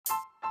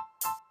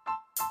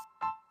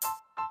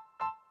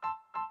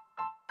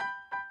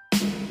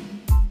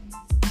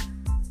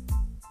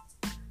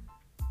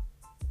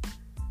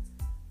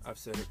I've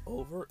said it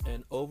over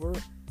and over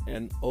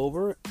and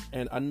over,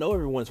 and I know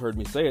everyone's heard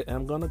me say it, and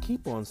I'm going to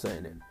keep on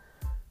saying it.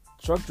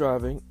 Truck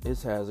driving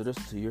is hazardous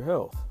to your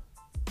health.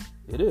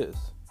 It is.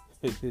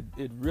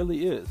 It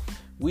really is.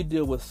 We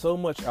deal with so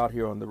much out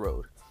here on the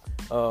road.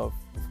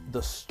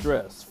 The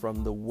stress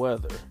from the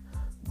weather,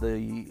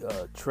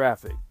 the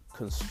traffic,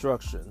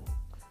 construction,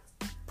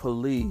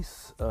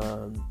 police,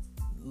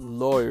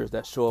 lawyers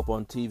that show up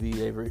on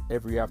TV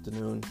every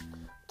afternoon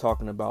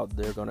talking about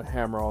they're going to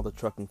hammer all the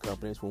trucking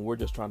companies when we're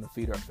just trying to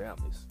feed our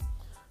families.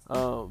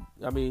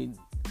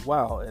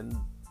 Wow. And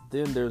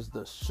then there's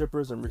the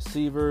shippers and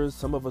receivers.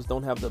 Some of us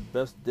don't have the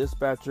best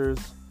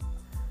dispatchers.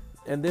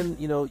 And then,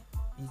 you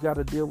got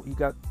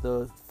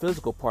the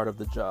physical part of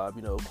the job,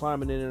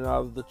 climbing in and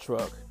out of the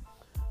truck,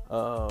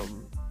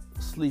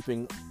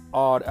 sleeping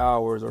odd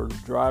hours or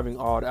driving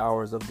odd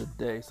hours of the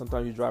day.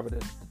 Sometimes you drive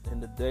it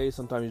in the day,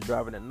 sometimes you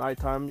drive it at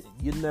nighttime.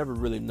 You never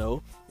really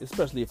know,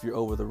 especially if you're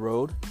over the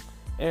road.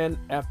 And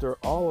after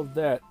all of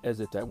that, as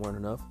if that weren't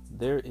enough,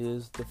 there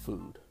is the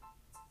food.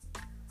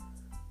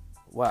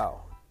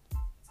 Wow.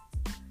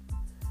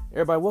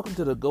 Everybody, welcome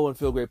to the Go and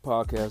Feel Great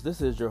podcast.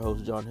 This is your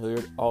host, John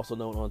Hilliard, also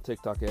known on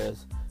TikTok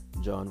as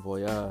John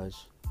Voyage.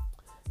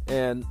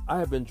 And I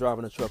have been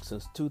driving a truck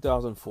since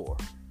 2004.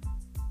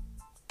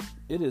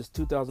 It is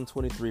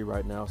 2023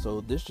 right now, so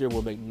this year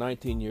will make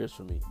 19 years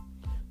for me.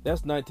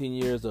 That's 19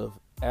 years of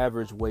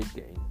average weight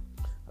gain.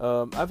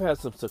 I've had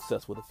some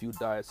success with a few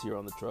diets here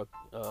on the truck,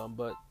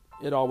 but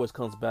it always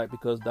comes back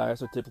because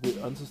diets are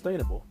typically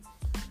unsustainable.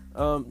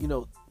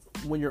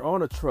 When you're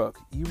on a truck,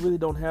 you really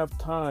don't have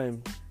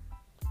time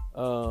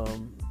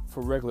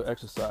for regular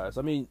exercise.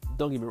 Don't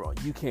get me wrong,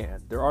 you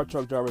can. There are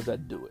truck drivers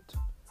that do it,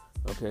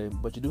 okay?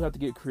 But you do have to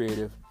get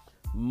creative.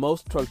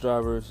 Most truck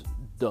drivers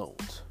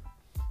don't.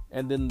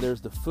 And then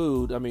there's the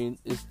food.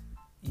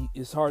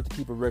 It's hard to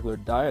keep a regular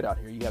diet out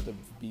here. You have to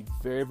be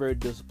very, very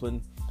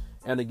disciplined,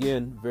 and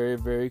again, very,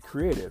 very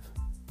creative,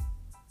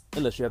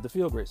 unless you have the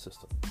Feel Great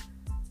system.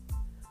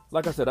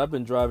 Like I said, I've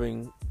been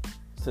driving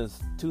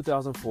since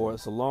 2004.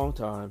 It's a long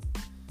time.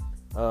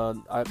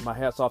 My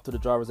hat's off to the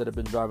drivers that have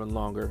been driving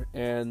longer,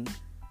 and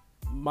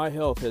my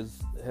health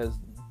has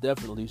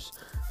definitely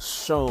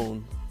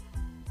shown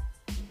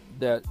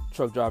that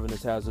truck driving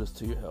is hazardous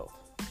to your health.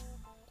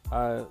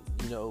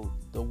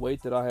 The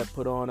weight that I have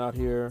put on out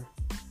here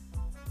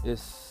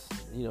is,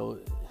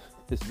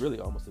 it's really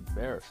almost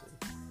embarrassing.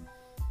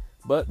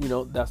 But,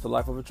 that's the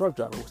life of a truck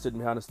driver. We're sitting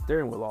behind a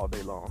steering wheel all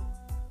day long,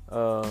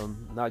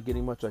 not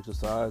getting much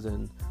exercise,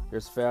 and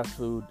there's fast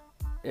food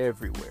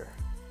everywhere.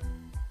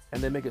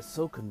 And they make it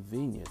so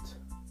convenient.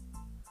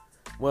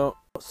 Well,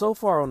 so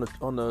far on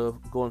the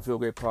Go and Feel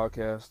Great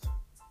podcast,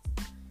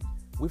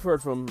 we've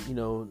heard from,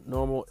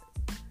 normal,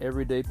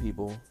 everyday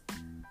people,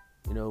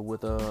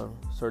 with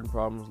certain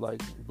problems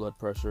like blood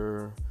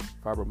pressure,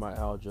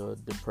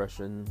 fibromyalgia,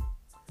 depression.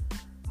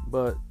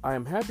 But I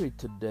am happy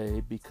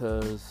today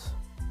because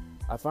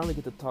I finally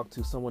get to talk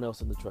to someone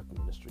else in the trucking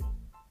industry.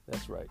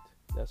 That's right.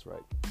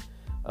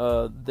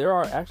 There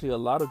are actually a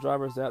lot of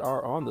drivers that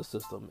are on the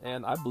system,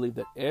 and I believe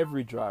that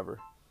every driver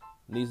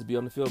needs to be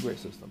on the Feel Great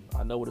system.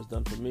 I know what it's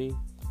done for me,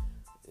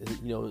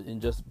 in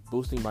just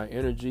boosting my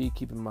energy,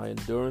 keeping my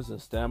endurance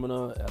and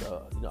stamina at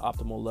a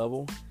optimal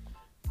level,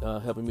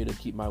 helping me to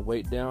keep my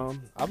weight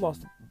down. I've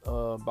lost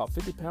about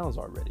 50 pounds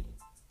already.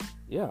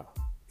 Yeah,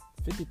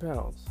 50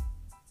 pounds.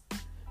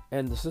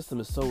 And the system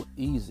is so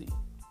easy.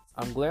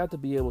 I'm glad to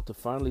be able to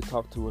finally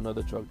talk to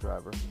another truck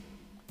driver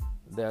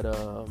that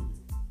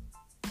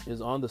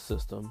is on the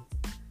system,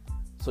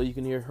 so you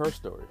can hear her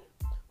story.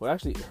 Well,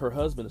 actually, her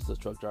husband is a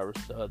truck driver.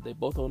 They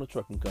both own a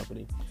trucking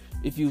company.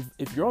 If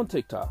you're on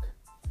TikTok,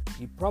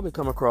 you probably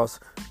come across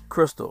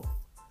Crystal.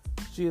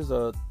 She is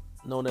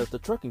known as the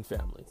Trucking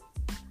Family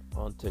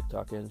on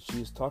TikTok, and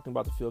she's talking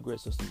about the Feel Great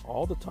system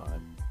all the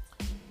time.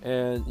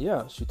 And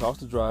yeah, she talks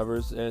to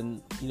drivers,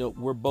 and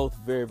we're both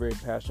very, very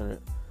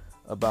passionate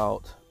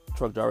about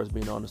truck drivers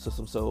being on the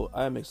system. So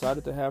I am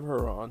excited to have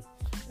her on.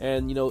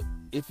 And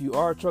if you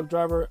are a truck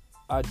driver,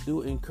 I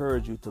do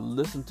encourage you to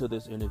listen to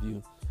this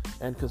interview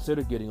and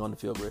consider getting on the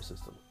Feel Great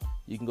system.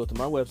 You can go to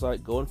my website,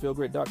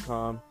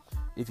 goandfeelgreat.com.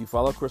 If you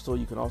follow Crystal,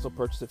 you can also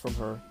purchase it from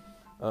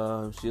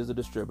her. She is a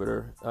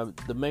distributor.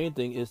 The main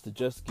thing is to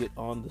just get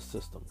on the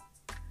system.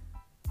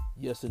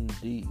 Yes,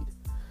 indeed.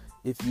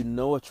 If you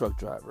know a truck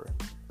driver,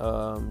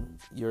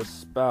 your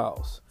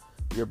spouse,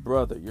 your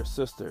brother, your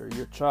sister,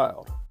 your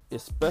child,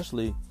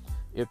 especially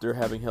if they're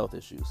having health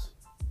issues,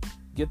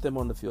 get them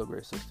on the Feel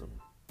Great system.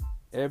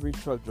 Every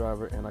truck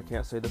driver, and I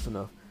can't say this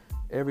enough,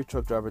 every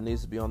truck driver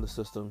needs to be on the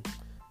system.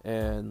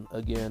 And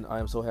again, I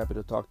am so happy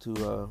to talk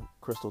to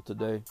Crystal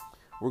today.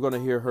 We're going to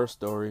hear her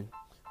story.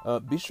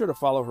 Be sure to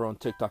follow her on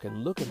TikTok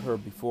and look at her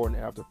before and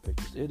after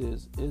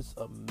pictures. It's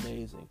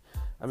amazing.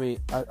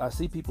 I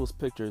see people's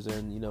pictures,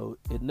 and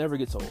it never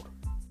gets old.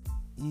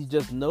 You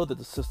just know that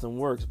the system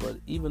works, but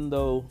even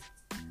though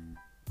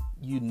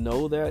you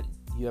know that,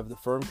 you have the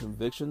firm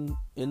conviction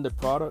in the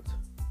product,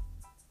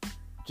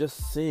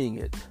 just seeing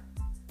it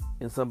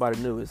in somebody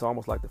new, it's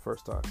almost like the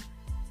first time.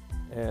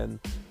 And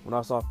when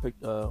I saw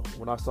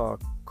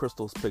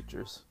Crystal's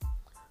pictures,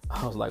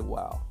 I was like,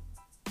 wow,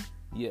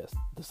 yes,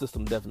 the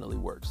system definitely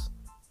works.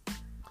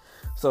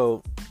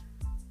 So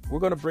we're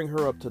going to bring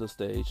her up to the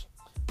stage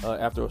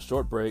after a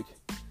short break.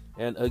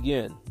 And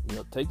again,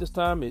 take this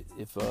time.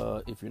 If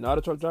you're not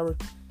a truck driver,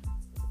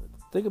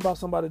 think about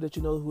somebody that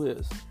you know who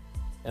is,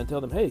 and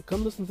tell them, hey,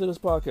 come listen to this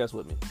podcast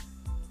with me.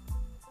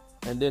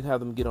 And then have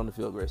them get on the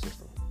Feel Great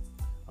system.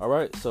 All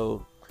right,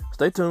 so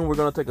stay tuned. We're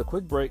going to take a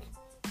quick break,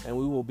 and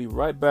we will be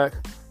right back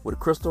with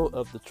Crystal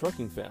of the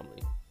trucking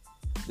family.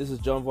 This is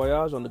John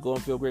Voyage on the Go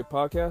and Feel Great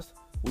podcast.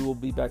 We will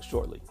be back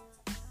shortly.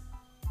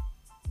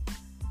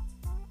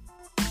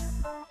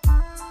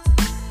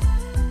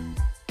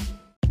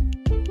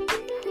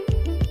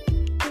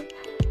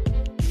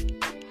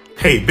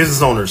 Hey,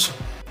 business owners,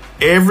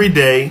 every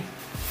day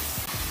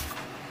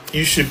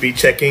you should be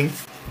checking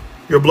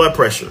your blood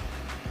pressure.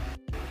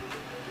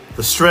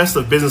 The stress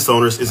of business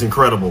owners is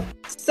incredible.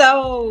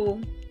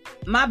 So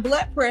my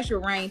blood pressure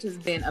range has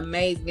been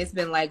amazing. It's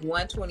been like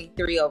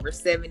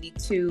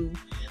 123/72.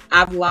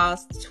 I've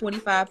lost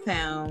 25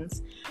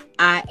 pounds.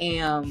 I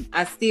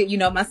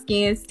still, my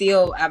skin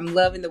still, I'm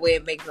loving the way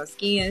it makes my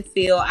skin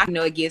feel. I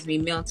know it gives me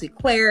mental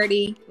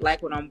clarity,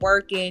 like when I'm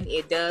working.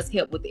 It does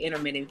help with the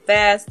intermittent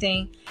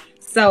fasting.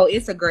 So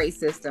it's a great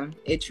system.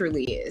 It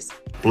truly is.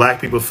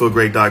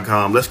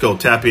 BlackPeopleFeelGreat.com. Let's go.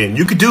 Tap in.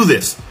 You can do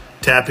this.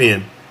 Tap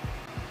in.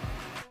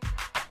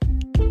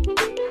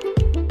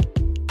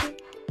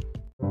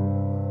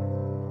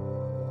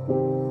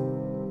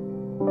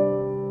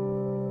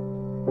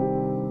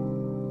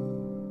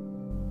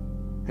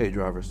 Hey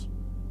drivers,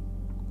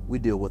 we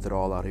deal with it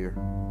all out here.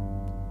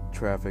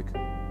 Traffic,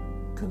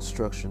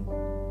 construction,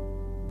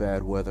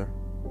 bad weather,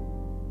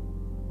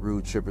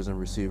 rude shippers and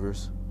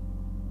receivers.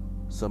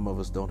 Some of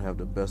us don't have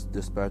the best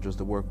dispatchers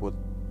to work with.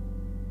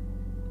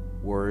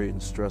 Worry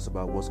and stress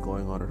about what's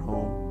going on at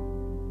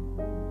home.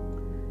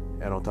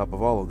 And on top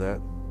of all of that,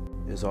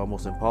 it's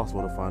almost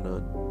impossible to find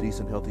a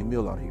decent, healthy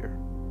meal out here.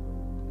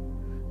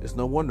 It's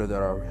no wonder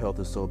that our health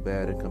is so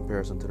bad in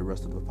comparison to the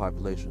rest of the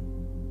population.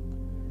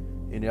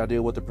 Any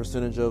idea what the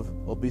percentage of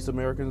obese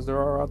Americans there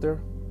are out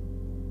there?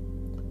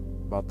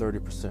 About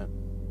 30%.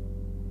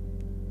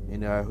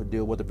 Any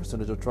idea what the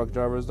percentage of truck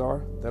drivers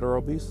are that are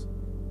obese?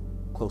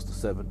 Close to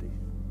 70.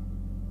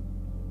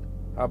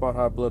 How about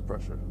high blood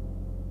pressure?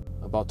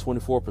 About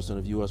 24%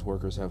 of U.S.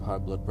 workers have high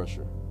blood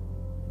pressure.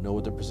 You know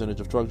what the percentage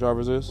of truck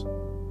drivers is?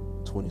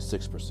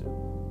 26%.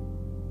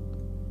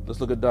 Let's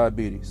look at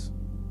diabetes.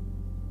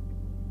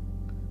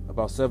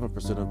 About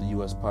 7% of the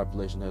U.S.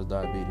 population has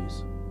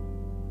diabetes.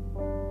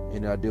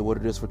 Any idea what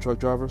it is for truck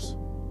drivers?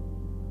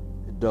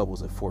 It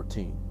doubles at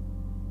 14.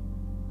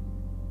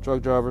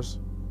 Truck drivers,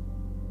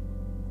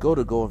 go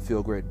to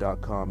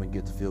goandfeelgreat.com and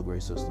get the Feel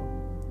Great system.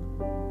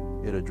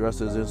 It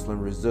addresses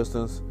insulin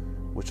resistance,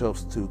 which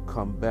helps to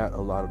combat a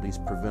lot of these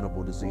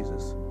preventable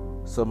diseases.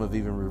 Some have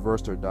even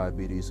reversed their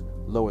diabetes,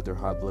 lowered their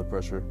high blood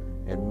pressure,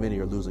 and many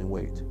are losing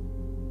weight.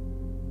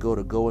 Go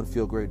to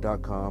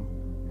goandfeelgreat.com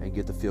and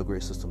get the Feel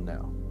Great system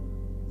now.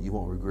 You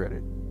won't regret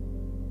it.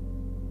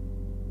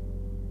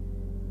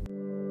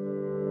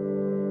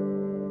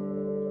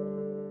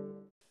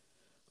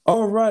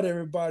 All right,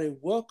 everybody.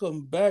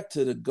 Welcome back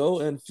to the Go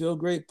and Feel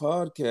Great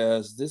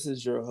podcast. This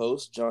is your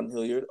host, John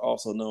Hilliard,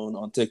 also known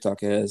on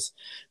TikTok as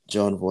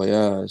John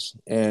Voyage.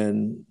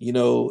 And,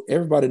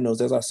 everybody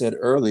knows, as I said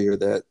earlier,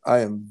 that I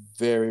am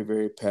very,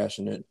 very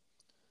passionate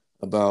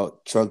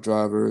about truck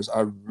drivers.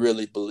 I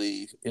really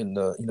believe in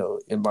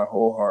my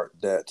whole heart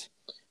that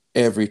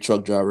every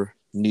truck driver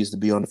needs to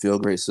be on the Feel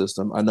Great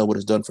system. I know what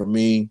it's done for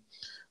me.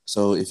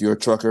 So if you're a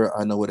trucker,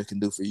 I know what it can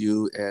do for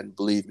you. And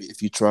believe me,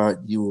 if you try it,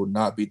 you will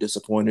not be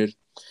disappointed.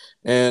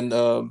 And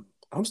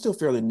I'm still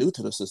fairly new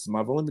to the system.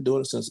 I've only been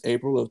doing it since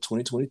April of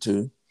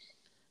 2022.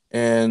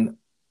 And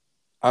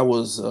I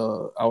was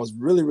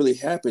really, really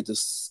happy to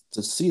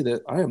see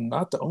that I am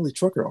not the only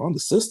trucker on the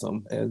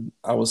system. And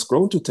I was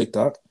scrolling through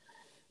TikTok,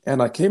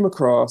 and I came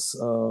across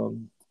a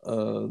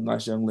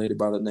nice young lady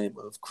by the name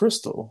of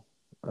Crystal.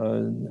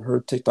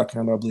 Her TikTok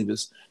handle, I believe,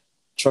 is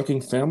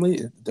Trucking Family.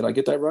 Did I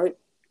get that right?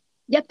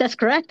 Yep, that's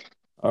correct.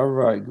 All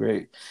right,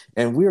 great.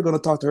 And we are going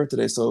to talk to her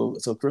today. So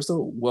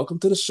Crystal, welcome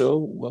to the show.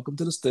 Welcome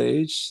to the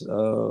stage.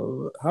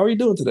 How are you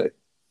doing today?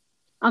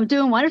 I'm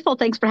doing wonderful.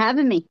 Thanks for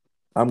having me.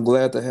 I'm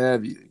glad to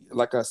have you.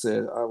 Like I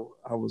said,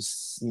 I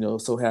was,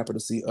 so happy to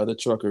see other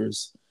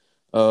truckers,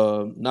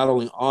 not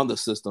only on the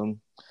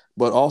system,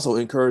 but also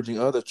encouraging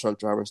other truck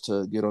drivers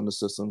to get on the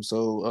system.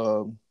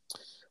 So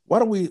why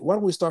don't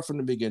we start from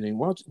the beginning?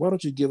 Why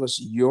don't you give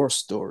us your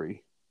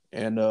story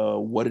and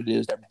what it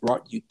is that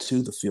brought you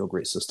to the Feel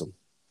Great system?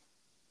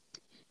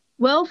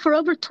 Well, for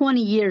over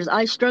 20 years,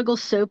 I struggle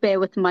so bad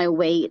with my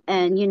weight.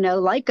 And,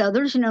 like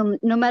others, no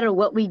matter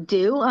what we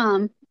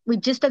do, we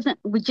just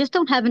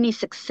don't have any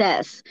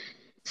success.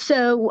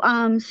 So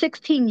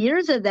 16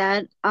 years of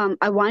that,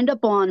 I wind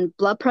up on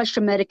blood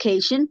pressure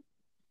medication,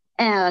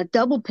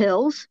 double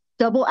pills,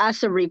 double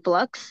acid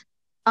reflux,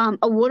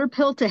 a water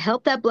pill to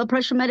help that blood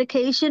pressure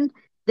medication.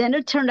 Then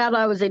it turned out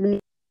I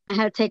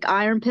had to take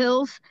iron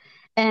pills.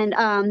 And,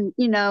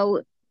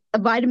 a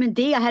vitamin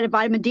D. I had a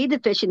vitamin D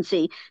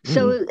deficiency.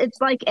 So Mm, it's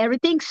like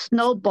everything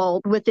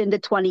snowballed within the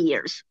 20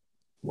 years.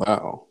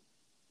 wow.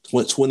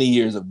 20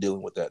 years of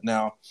dealing with that.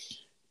 Now,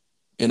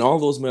 in all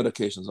those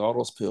medications, all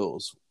those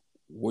pills,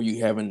 were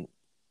you having,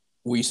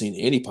 were you seeing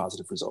any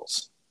positive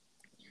results?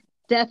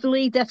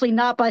 Definitely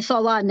not, but I saw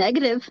a lot of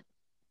negative.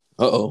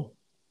 Uh-oh.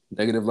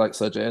 Negative, like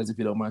such as, if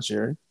you don't mind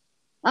sharing.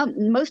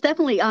 Most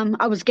definitely.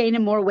 I was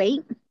gaining more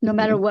weight. No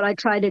matter Hmm. what I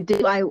tried to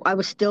do, I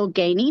was still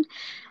gaining.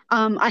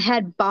 I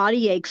had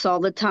body aches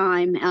all the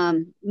time,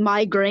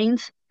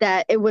 migraines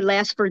that it would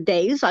last for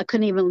days. I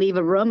couldn't even leave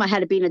a room. I had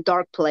to be in a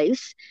dark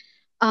place.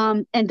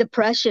 And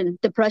depression.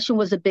 Depression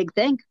was a big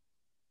thing.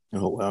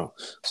 Oh, wow.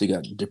 So you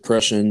got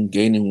depression,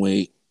 gaining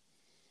weight.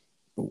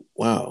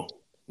 Wow.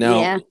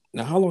 Now, Yeah.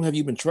 now, how long have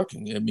you been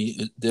trucking? I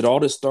mean, did all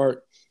this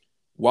start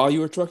while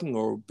you were trucking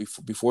or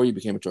before you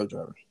became a truck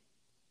driver?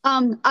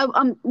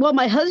 Well,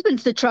 my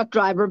husband's the truck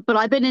driver, but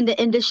I've been in the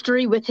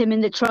industry with him in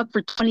the truck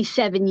for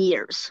 27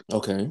 years.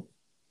 Okay.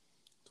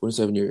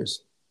 27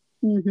 years.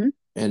 Hmm.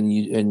 And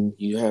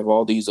you have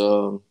all these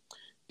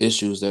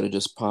issues that are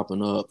just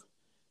popping up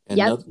and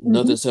Yep. Hmm.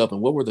 nothing's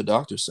helping. What were the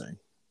doctors saying?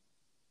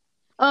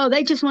 Oh,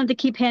 they just wanted to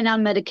keep handing out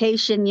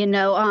medication.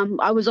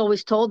 I was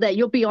always told that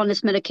you'll be on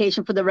this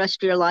medication for the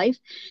rest of your life.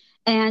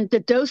 And the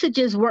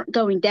dosages weren't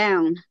going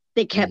down.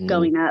 They kept Mm-hmm.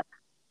 going up.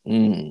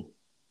 Mm.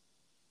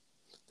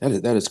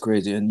 That is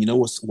crazy. And you know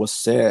what's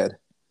sad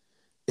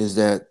is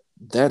that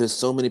that is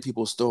so many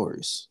people's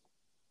stories.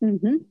 Hmm.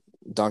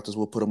 Doctors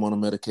will put them on a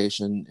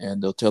medication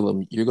and they'll tell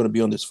them you're going to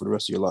be on this for the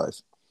rest of your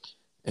life.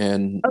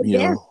 And Oh,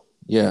 yeah.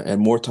 yeah,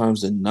 and more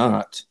times than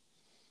not,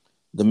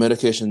 the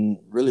medication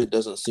really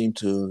doesn't seem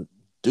to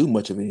do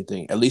much of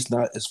anything. At least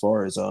not as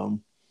far as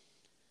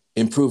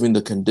improving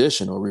the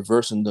condition or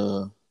reversing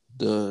the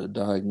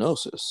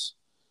diagnosis.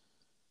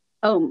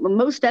 Oh,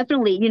 most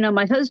definitely.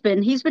 My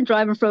husband, he's been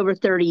driving for over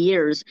 30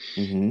 years.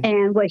 Mm-hmm.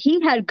 And what he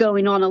had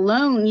going on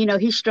alone,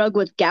 he struggled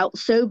with gout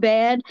so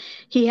bad.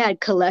 He had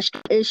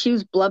cholesterol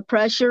issues, blood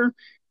pressure,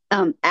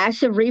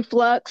 acid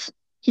reflux.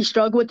 He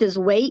struggled with his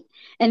weight.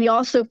 And he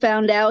also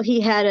found out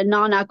he had a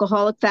non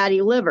alcoholic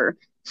fatty liver.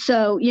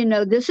 So,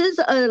 this is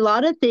a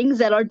lot of things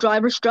that our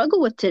drivers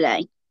struggle with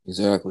today.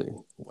 Exactly.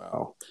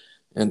 Wow.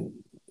 And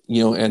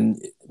and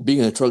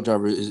being a truck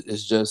driver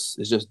is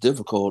just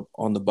difficult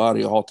on the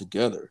body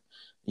altogether.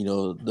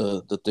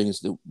 The things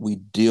that we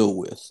deal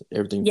with,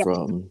 everything Yeah.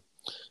 from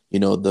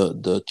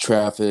the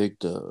traffic,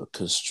 the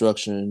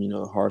construction,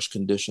 harsh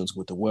conditions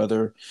with the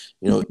weather.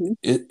 Hmm.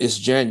 It's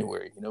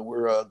January.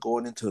 We're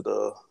going into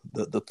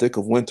the thick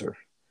of winter,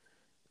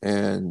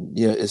 and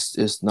yeah,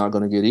 it's not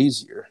going to get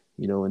easier.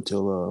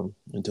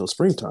 Until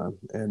springtime,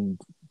 and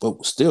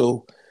but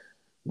still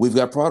we've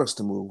got products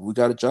to move. We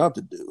got a job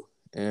to do,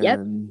 Yep.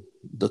 and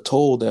the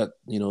toll that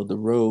the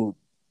road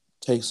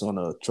takes on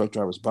a truck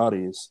driver's body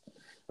is.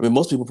 I mean,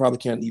 most people probably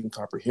can't even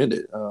comprehend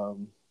it.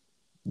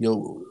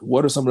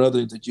 What are some of the other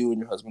things that you and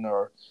your husband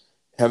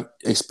have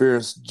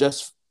experienced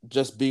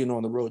just being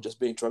on the road, just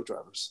being truck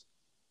drivers?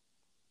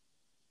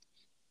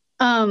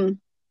 Um,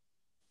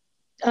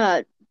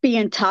 uh,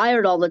 Being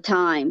tired all the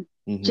time,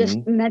 just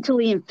Mm-hmm.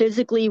 mentally and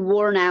physically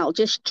worn out,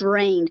 just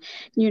drained,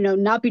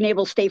 not being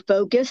able to stay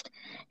focused,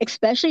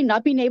 especially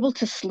not being able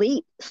to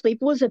sleep. Sleep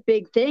was a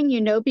big thing,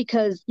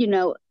 because,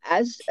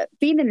 as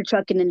being in the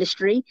trucking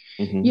industry,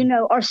 Mm-hmm.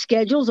 our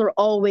schedules are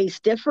always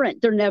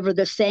different. They're never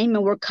the same,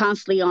 and we're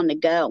constantly on the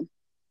go.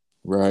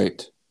 Right.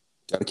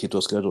 Got to keep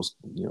those schedules.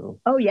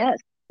 Oh, yes.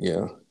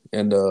 Yeah.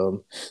 And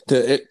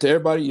to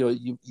everybody,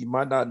 you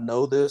might not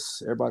know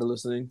this, everybody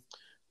listening,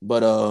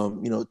 but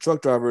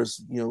truck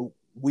drivers,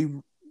 we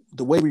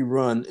the way we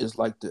run is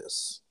like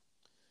this.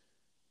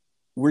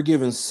 We're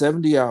given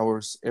 70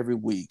 hours every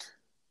week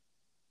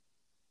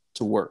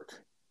to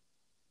work.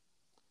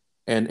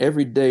 And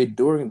every day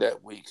during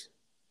that week,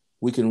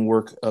 we can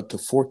work up to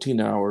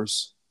 14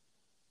 hours.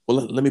 Well,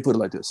 let me put it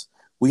like this.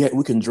 We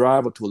can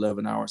drive up to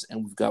 11 hours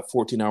and we've got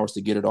 14 hours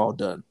to get it all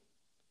done.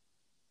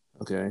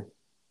 Okay.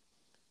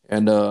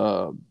 And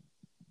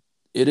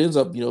it ends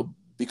up,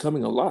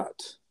 becoming a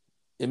lot.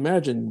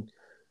 Imagine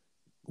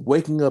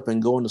waking up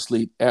and going to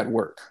sleep at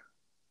work.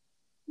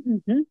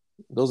 Hmm.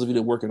 Those of you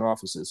that work in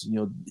offices,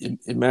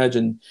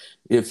 imagine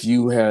if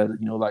you had,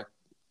 like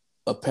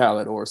a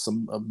pallet or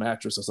a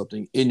mattress or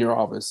something in your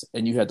office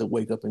and you had to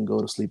wake up and go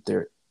to sleep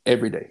there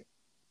every day.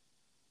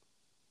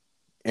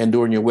 And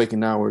during your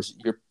waking hours,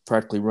 you're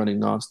practically running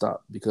nonstop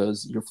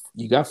because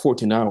you got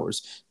 14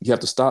 hours. You have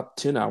to stop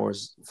 10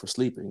 hours for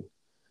sleeping.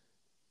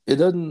 It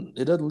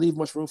doesn't leave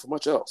much room for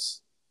much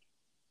else.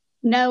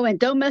 No, and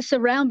don't mess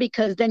around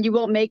because then you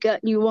won't make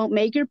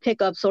your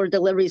pickups or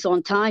deliveries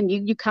on time.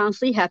 You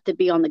constantly have to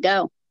be on the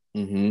go.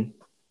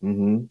 Mm-hmm.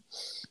 Mm-hmm.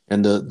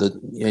 And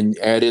and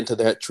add into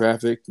that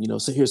traffic.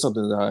 So here's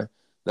something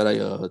that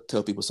I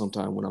tell people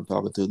sometime when I'm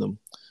talking to them.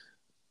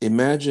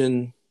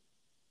 Imagine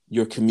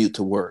your commute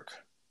to work.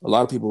 A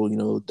lot of people,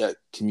 that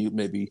commute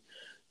maybe,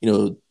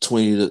 20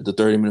 to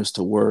 30 minutes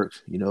to work.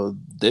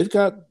 They've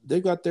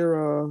got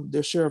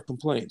their share of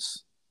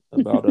complaints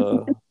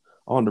about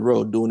on the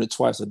road doing it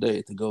twice a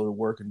day to go to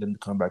work and then to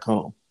come back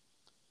home.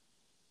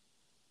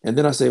 And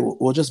then I say,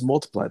 well, just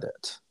multiply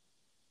that.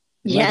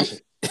 Imagine,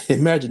 Yes.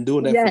 imagine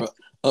doing that Yes. for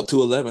up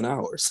to 11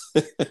 hours.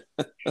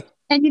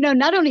 And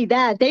not only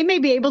that, they may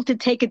be able to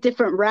take a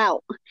different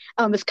route.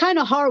 It's kind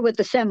of hard with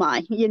the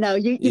semi. You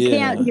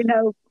can't,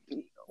 Yeah,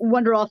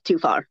 wander off too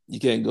far. you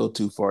can't go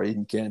too far.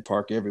 You can't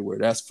park everywhere.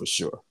 That's for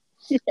sure.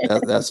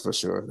 That's for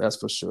sure. That's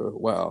for sure.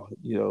 Wow.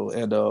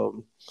 And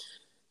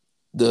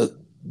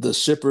the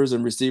shippers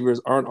and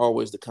receivers aren't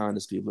always the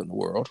kindest people in the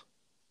world.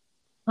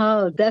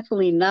 Oh,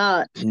 definitely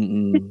not.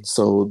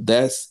 So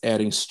that's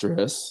adding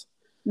stress.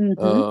 Hmm.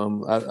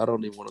 I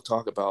don't even want to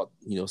talk about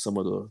some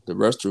of the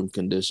restroom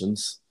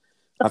conditions.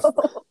 I,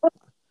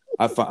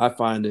 I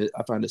find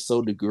it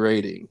so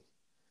degrading.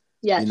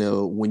 Yes.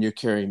 When you're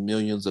carrying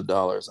millions of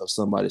dollars of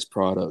somebody's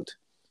product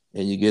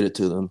and you get it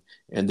to them,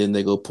 and then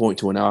they go point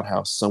to an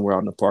outhouse somewhere out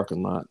in the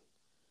parking lot.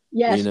 You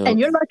Yes. know, And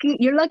you're lucky.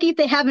 You're lucky if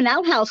they have an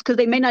outhouse because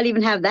they may not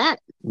even have that.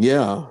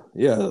 yeah,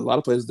 yeah. A lot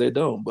of places they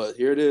don't, but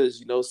here it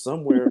is.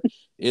 Somewhere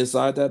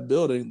inside that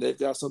building, they've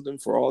got something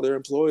for all their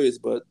employees,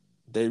 but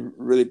they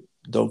really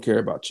don't care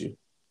about you.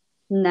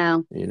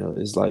 No.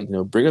 It's like,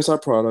 bring us our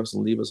products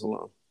and leave us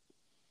alone.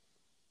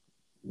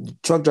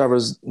 Truck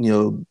drivers,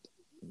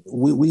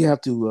 we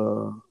have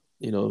to,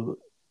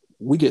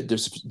 we get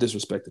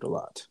disrespected a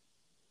lot.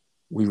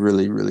 We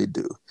really, really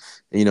do.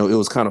 And, it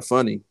was kind of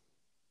funny.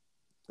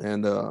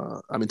 And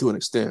I mean, to an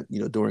extent,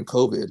 during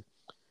COVID,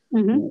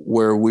 Hmm.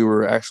 where we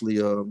were actually,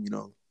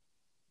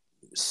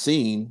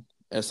 seen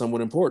as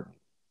somewhat important,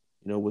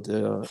 with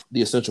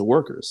the essential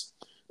workers.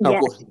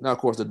 Yes. Of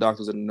course, the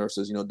doctors and the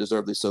nurses,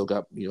 deservedly so,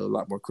 got a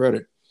lot more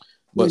credit,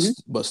 but Hmm.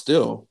 but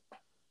still,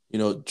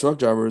 truck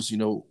drivers,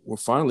 were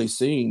finally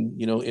seen,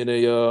 in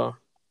a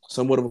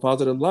somewhat of a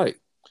positive light.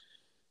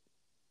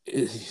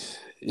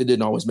 It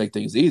didn't always make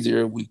things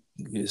easier. We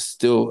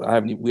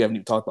haven't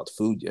even talked about the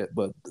food yet,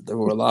 but there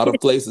were a lot of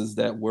places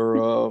that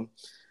were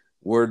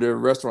where the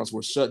restaurants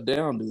were shut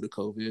down due to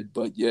COVID,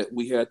 but yet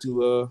we had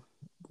to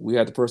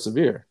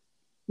persevere.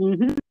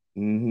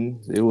 Hmm.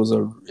 It was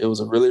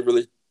a really,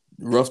 really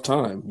rough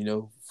time,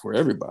 for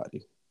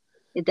everybody,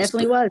 It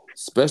definitely was.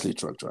 especially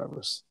truck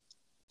drivers.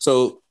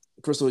 So,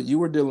 Crystal, you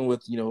were dealing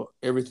with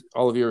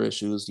all of your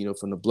issues,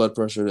 from the blood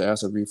pressure to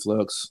acid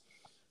reflux,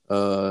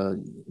 uh,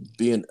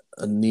 being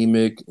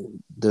anemic,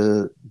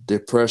 the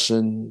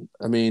depression.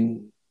 I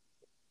mean,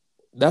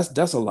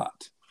 that's a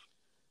lot.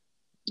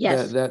 That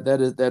Yes.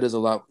 that that is a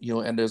lot,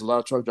 and there's a lot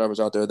of truck drivers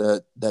out there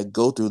that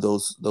go through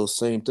those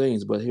same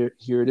things. But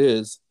here it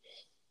is.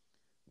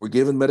 We're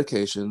given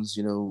medications.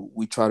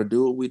 We try to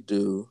do what we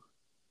do,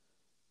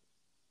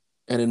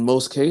 and in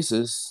most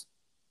cases,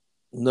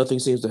 nothing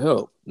seems to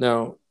help.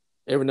 Now,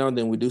 every now and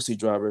then, we do see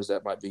drivers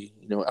that might be,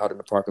 out in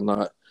the parking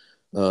lot,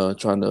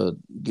 trying to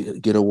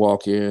get a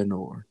walk in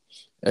or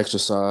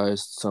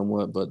exercise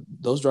somewhat, but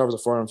those drivers are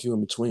far and few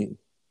in between.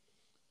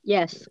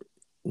 Yes.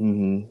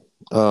 hmm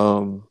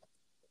Um,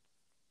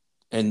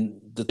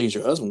 and the things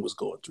your husband was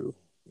going through,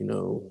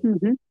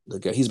 Hmm. the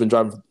guy, he's been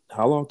driving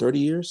how long? 30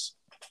 years?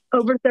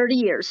 Over 30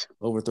 years.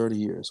 Over 30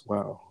 years.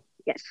 Wow.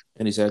 Yes.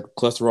 And he's had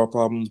cholesterol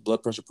problems,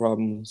 blood pressure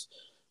problems,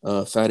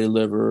 fatty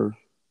liver,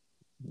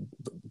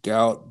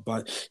 gout,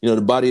 but the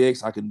body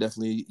aches. I can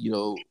definitely,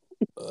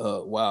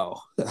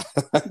 wow, I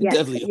Yes.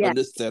 definitely Yes.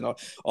 understand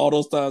all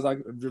those times. I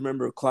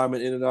remember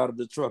climbing in and out of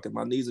the truck, and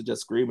my knees are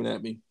just screaming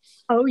at me.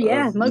 Oh,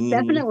 yeah, most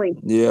definitely.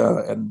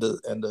 Yeah, and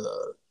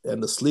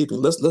the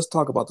sleeping. Let's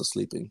talk about the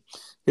sleeping.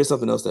 Here's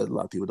something else that a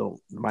lot of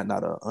people might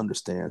not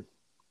understand.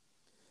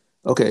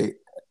 Okay,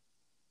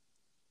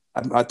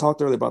 I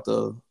talked earlier about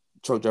the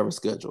truck driver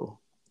schedule.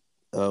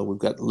 We've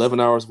got 11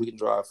 hours we can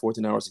drive,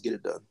 14 hours to get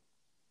it done,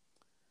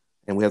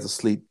 and we have to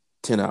sleep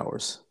 10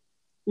 hours.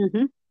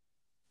 Hmm.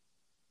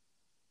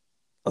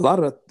 A lot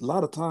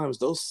of times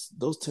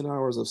those 10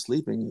 hours of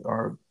sleeping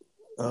are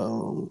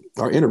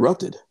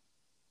interrupted.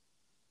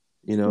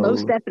 You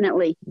Most know,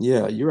 definitely.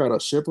 yeah, you're at a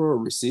shipper or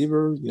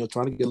receiver,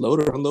 trying to get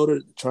loaded,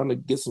 unloaded, trying to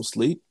get some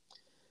sleep.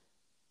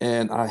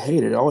 And I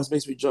hate it. It always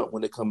makes me jump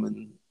when they come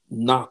and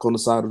knock on the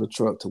side of the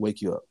truck to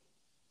wake you up.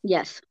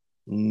 Yes.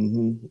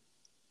 hmm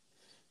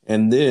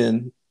And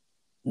then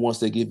once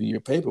they give you your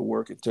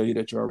paperwork and tell you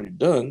that you're already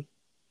done,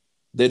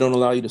 they don't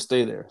allow you to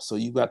stay there. So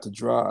you got to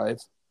drive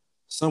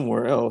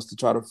somewhere else to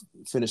try to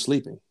finish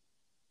sleeping.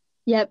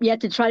 Yep. You have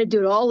to try to do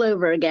it all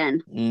over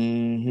again.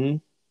 hmm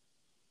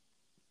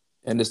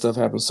And this stuff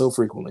happens so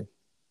frequently.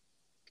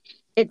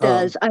 It Uh,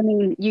 does. I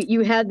mean,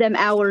 you have them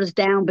hours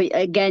down, but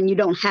again, you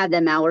don't have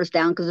them hours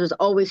down because there's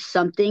always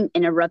something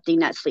interrupting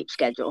that sleep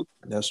schedule.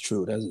 that's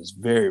true. That is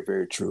very,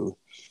 very true.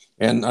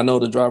 And I know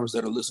the drivers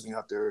that are listening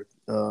out there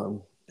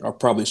are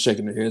probably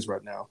shaking their heads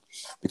right now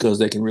because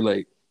they can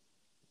relate.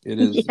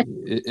 Yeah.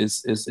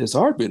 It's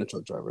hard being a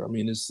truck driver. I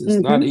mean, it's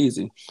not Hmm.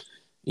 easy,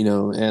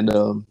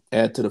 and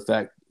add to the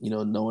fact,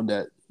 knowing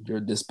that your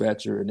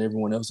dispatcher and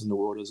everyone else in the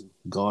world has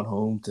gone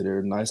home to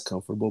their nice,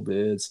 comfortable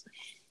beds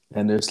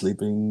and they're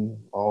sleeping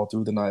all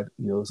through the night,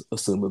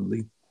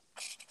 assumably.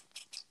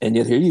 And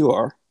yet here you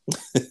are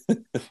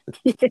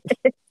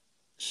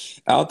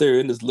out there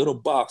in this little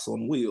box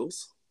on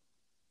wheels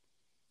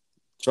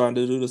trying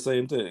to do the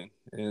same thing,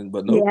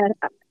 but nope.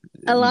 Yeah,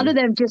 a You lot of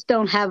know, them just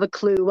don't have a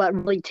clue what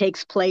really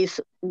takes place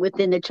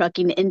within the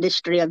trucking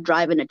industry of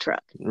driving a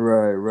truck.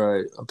 right,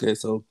 right. Okay,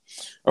 so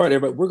all right,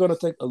 everybody, we're gonna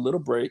take a little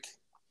break,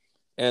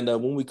 and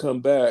when we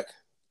come back,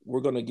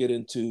 we're gonna get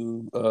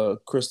into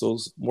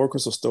Crystal's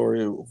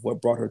story of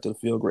what brought her to the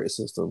Feel Great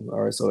system.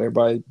 All right, so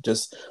everybody,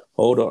 just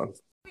hold on.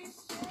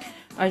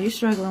 Are you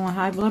struggling with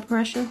high blood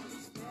pressure,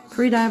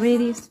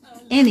 prediabetes,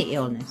 any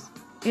illness?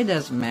 It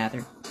doesn't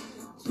matter.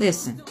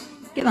 Listen,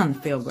 get on the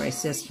Feel Great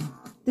system.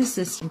 This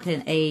system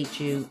can aid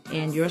you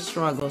in your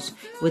struggles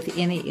with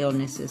any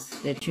illnesses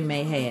that you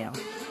may have.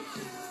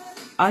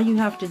 All you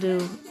have to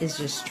do is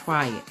just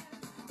try it.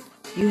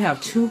 You have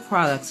 2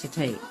 products to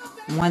take.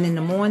 One in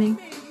the morning,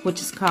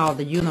 which is called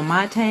the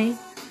Unimate,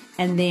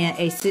 and then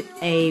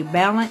a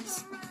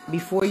balance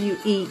before you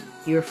eat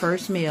your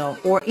first meal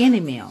or any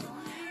meal.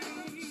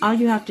 All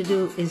you have to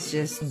do is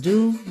just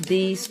do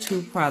these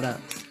 2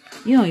 products.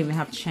 You don't even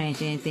have to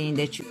change anything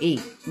that you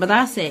eat. But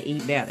I said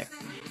eat better.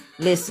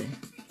 Listen,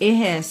 it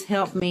has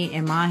helped me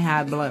in my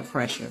high blood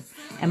pressure.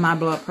 And my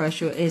blood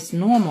pressure is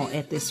normal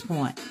at this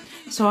point.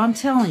 So I'm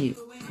telling you,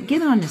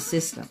 get on the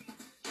system.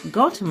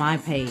 Go to my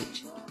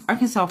page,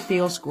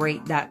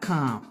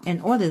 ArkansasFeelsGreat.com, and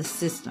order the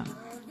system.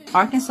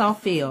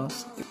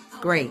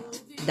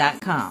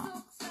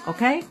 ArkansasFeelsGreat.com.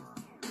 Okay?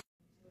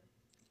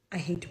 I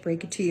hate to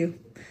break it to you,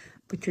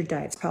 but your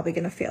diet's probably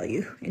going to fail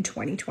you in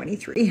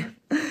 2023.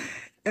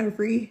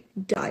 Every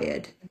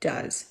diet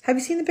does. Have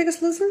you seen The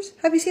Biggest Losers?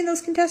 Have you seen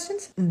those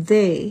contestants?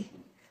 They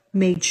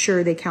made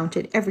sure they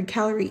counted every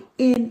calorie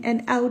in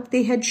and out.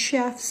 They had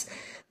chefs.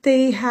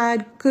 They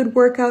had good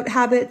workout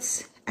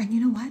habits. And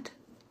you know what?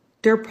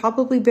 They're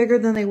probably bigger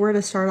than they were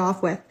to start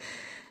off with.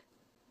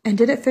 And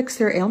did it fix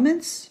their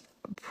ailments?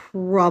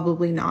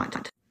 Probably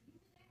not.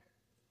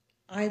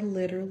 I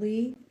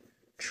literally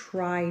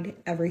tried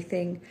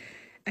everything.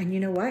 And you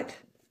know what?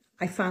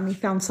 I finally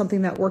found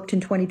something that worked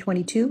in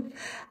 2022.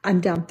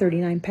 I'm down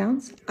 39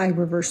 pounds. I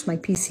reversed my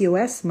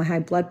PCOS, my high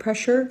blood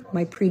pressure,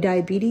 my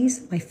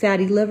prediabetes, my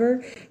fatty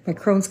liver, my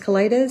Crohn's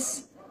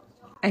colitis.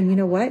 And you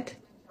know what?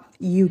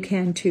 You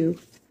can too.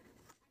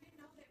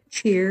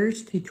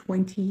 Cheers to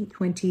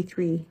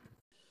 2023.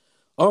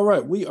 All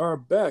right, we are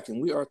back,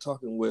 and we are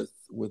talking with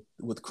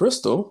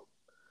Crystal.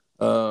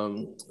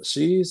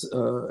 She's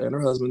and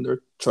her husband,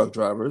 they're truck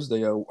drivers.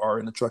 They are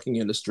in the trucking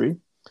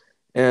industry.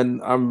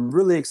 And I'm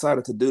really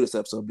excited to do this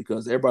episode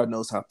because everybody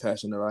knows how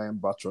passionate I am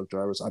about truck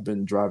drivers. I've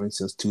been driving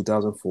since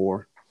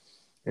 2004,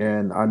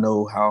 and I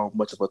know how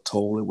much of a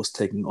toll it was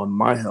taking on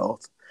my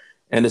health.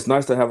 And it's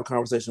nice to have a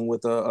conversation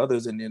with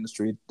others in the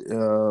industry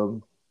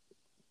to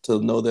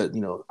know that,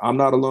 I'm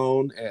not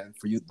alone. And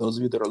for you, those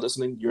of you that are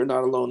listening, you're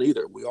not alone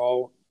either. We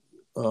all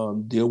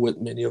deal with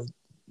many of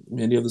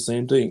the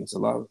same things. A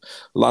lot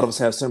of us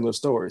have similar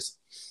stories.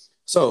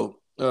 So,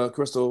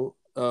 Crystal,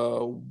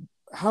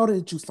 how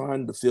did you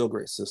find the Feel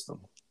Great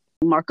system?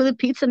 Marco the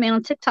Pizza Man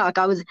on TikTok.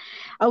 I was,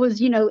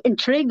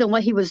 intrigued on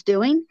what he was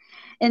doing,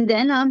 and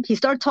then he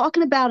started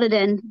talking about it,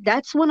 and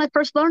that's when I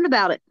first learned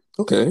about it.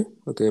 Okay.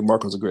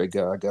 Marco's a great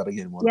guy. I gotta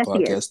get him on Yes, the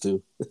podcast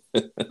too.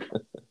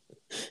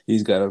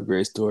 He's got a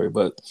great story.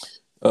 But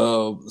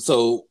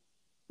so,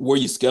 were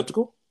you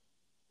skeptical?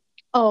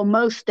 Oh,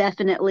 most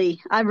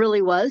definitely. I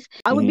really was.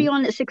 I would be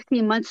on it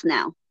 16 months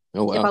now.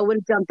 Oh wow! If I would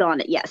have jumped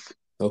on it. Yes.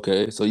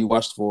 Okay, so you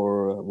watched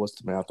for what's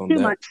the math on 2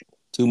 that? months.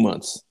 2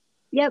 months.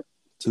 Yep.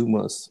 2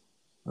 months.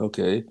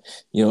 Okay.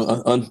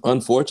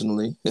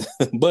 Unfortunately,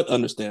 but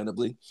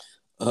understandably,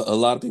 a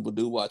lot of people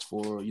do watch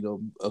for,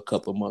 a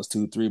couple of months,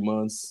 2-3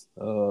 months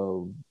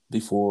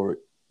before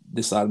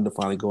deciding to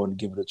finally go and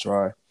give it a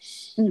try.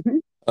 Mm-hmm.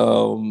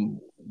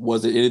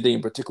 Was it anything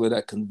in particular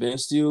that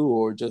convinced you,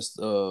 or just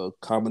a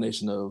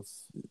combination of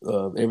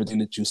everything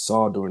that you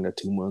saw during that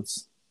 2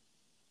 months?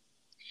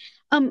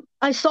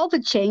 I saw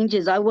the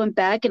changes. I went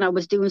back and I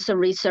was doing some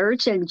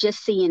research, and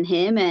just seeing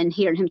him and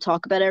hearing him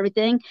talk about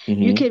everything,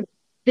 you could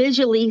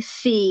visually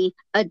see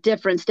a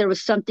difference. There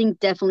was something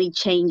definitely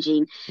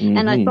changing.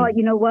 And I thought,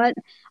 you know what?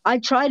 I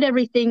tried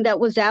everything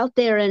that was out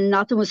there and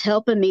nothing was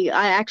helping me.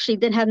 I actually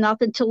didn't have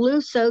nothing to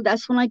lose. So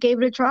that's when I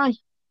gave it a try.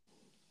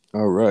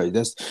 All right.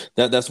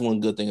 That's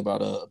one good thing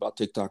about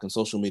TikTok and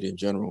social media in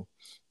general.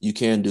 You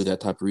can do that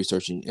type of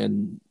research,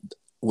 and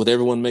with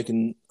everyone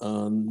making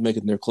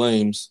their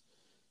claims,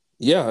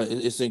 yeah,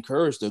 it's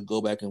encouraged to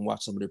go back and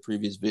watch some of their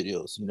previous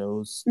videos,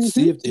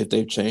 see if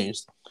they've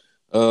changed.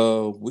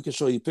 We can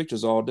show you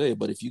pictures all day,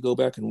 but if you go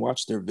back and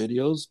watch their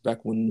videos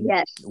back when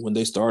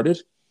they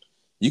started,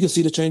 you can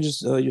see the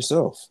changes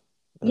yourself.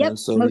 Yep,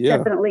 most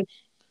definitely.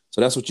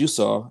 So that's what you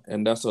saw,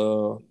 and that's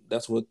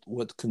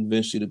what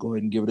convinced you to go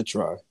ahead and give it a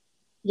try.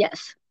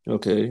 Yes.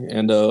 Okay,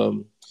 and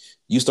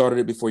you started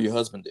it before your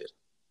husband did.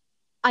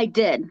 I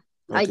did.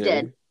 Okay. I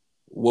did.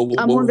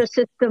 I'm on the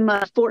system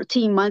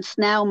 14 months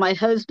now. My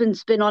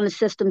husband's been on the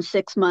system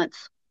 6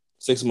 months.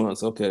 6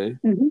 months, okay.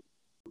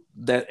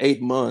 That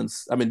 8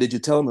 months, I mean, did you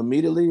tell him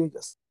immediately?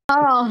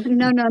 Oh,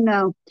 no, no,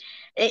 no.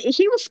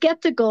 He was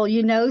skeptical,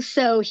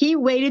 so he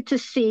waited to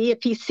see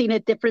if he's seen a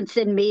difference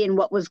in me and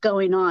what was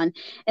going on.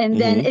 And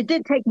then Hmm. it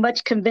didn't take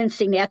much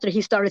convincing after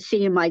he started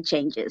seeing my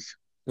changes.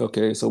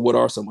 Okay, so what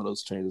are some of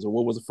those changes, or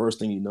what was the first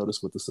thing you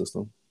noticed with the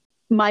system?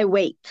 My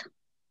weight.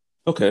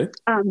 Okay.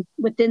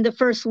 Within the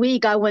first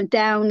week, I went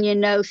down,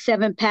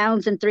 7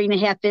 pounds and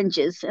 3.5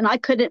 inches, and I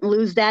couldn't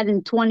lose that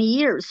in 20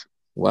 years.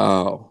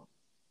 Wow.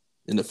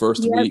 In the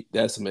first Yep. week,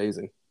 that's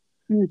amazing.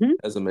 Hmm.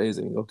 That's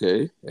amazing.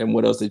 Okay. And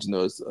what else did you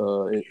notice?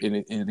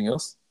 Anything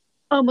else?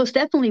 Oh, most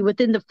definitely.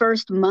 Within the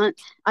first month,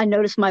 I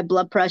noticed my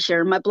blood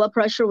pressure. My blood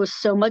pressure was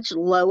so much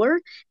lower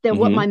than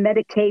what Hmm. my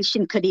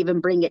medication could even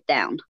bring it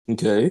down.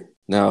 Okay.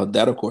 Now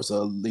that, of course,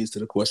 leads to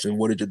the question: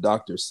 what did your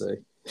doctor say?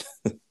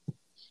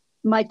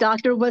 My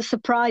doctor was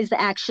surprised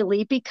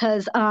actually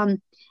because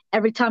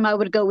every time I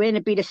would go in,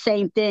 it'd be the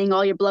same thing.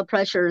 All your blood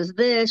pressure is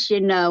this.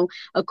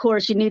 Of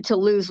course, you need to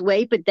lose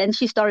weight. But then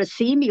she started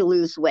seeing me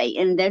lose weight.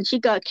 And then she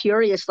got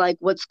curious, like,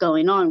 what's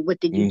going on?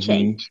 What did you Hmm.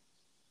 change?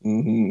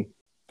 Hmm.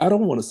 I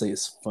don't want to say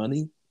it's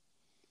funny,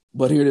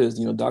 but here it is.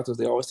 Doctors,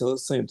 they always tell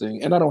us the same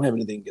thing, and I don't have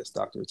anything against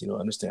doctors.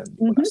 Understand me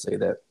when I Hmm. say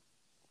that.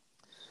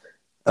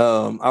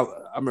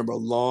 I remember a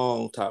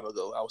long time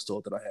ago, I was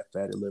told that I had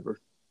fatty liver,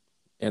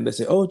 and they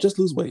say, "Oh, just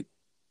lose weight."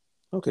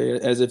 Okay,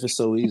 as if it's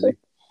so easy.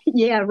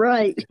 Yeah,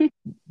 right.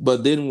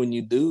 But then when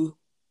you do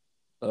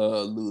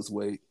lose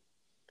weight,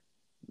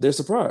 they're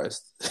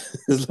surprised.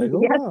 It's like, oh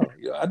Yep. wow,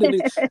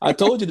 I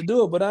told you to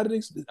do it, but I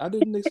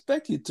didn't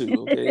expect you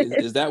to. Okay,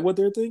 is that what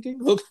they're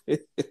thinking? Okay,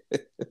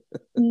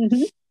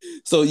 Hmm.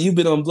 so you've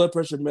been on blood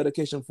pressure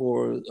medication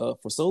for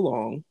so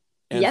long,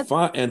 and Yep.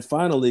 and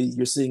finally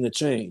you're seeing a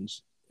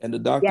change, and the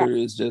Yes. doctor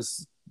is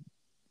just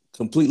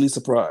completely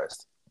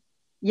surprised.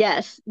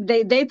 Yes.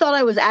 They thought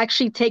I was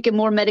actually taking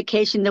more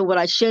medication than what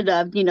I should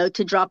have,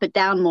 to drop it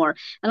down more.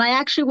 And I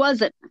actually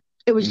wasn't.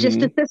 It was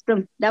just a Hmm.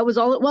 system. That was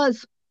all it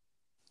was.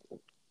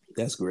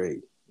 That's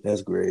great.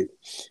 That's great.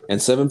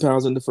 And 7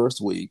 pounds in the first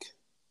week.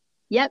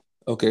 Yep.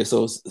 Okay,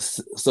 so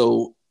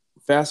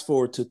fast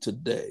forward to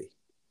today.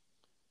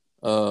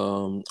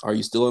 Are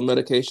you still on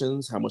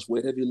medications? How much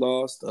weight have you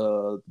lost?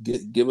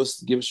 Give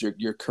us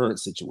your current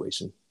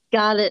situation.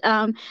 Got it.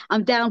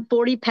 I'm down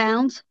 40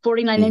 pounds,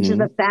 49 inches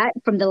Mm-hmm. of fat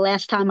from the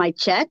last time I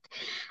checked.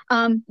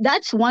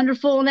 That's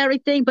wonderful and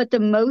everything, but the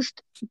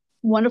most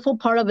wonderful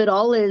part of it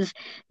all is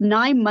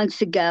 9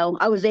 months ago,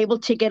 I was able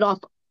to get off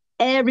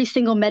every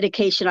single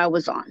medication I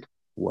was on. I'm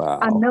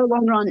Wow, no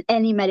longer on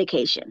any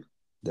medication.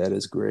 that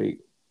is great.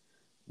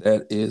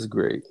 That is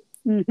great.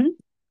 Hmm.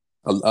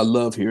 I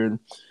love hearing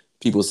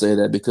people say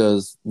that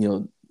because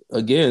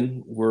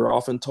again, we're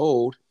often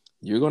told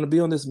you're going to be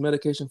on this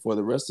medication for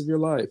the rest of your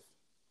life.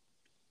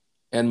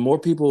 And more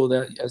people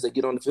that as they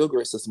get on the Feel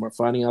Great system are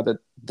finding out that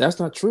that's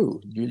not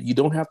true. You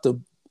don't have to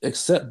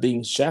accept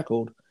being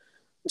shackled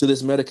to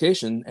this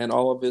medication and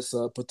all of its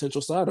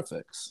potential side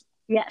effects.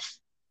 Yes.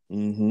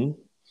 Hmm.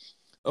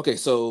 Okay,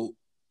 so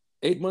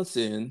 8 months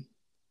in,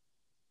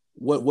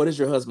 what is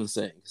your husband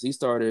saying? Because he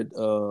started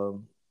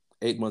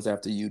 8 months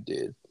after you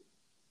did,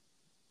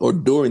 or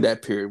during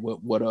that period.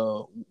 What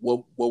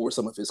were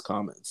some of his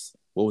comments?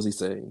 What was he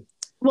saying?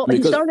 Well, I mean, he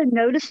because started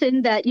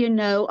noticing that,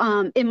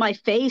 in my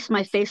face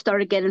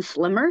started getting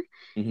slimmer.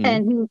 hmm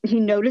And he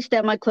noticed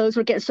that my clothes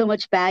were getting so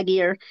much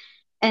baggier.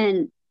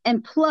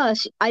 And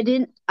plus I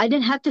didn't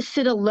have to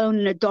sit alone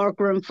in a dark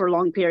room for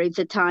long periods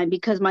of time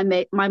because my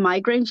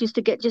migraines used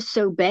to get just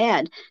so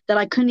bad that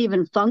I couldn't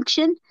even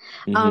function.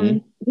 hmm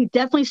He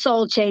definitely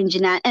saw a change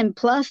in that, and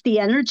plus the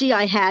energy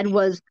I had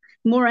was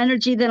more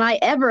energy than I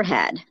ever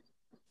had.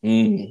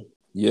 mm,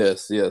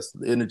 yes, yes,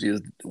 the energy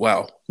is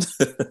wow.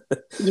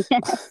 Yeah.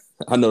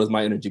 I noticed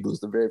my energy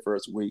boost the very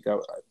first week.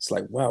 It's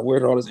like, wow, where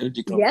did all this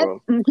energy come Yep.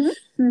 from? Hmm.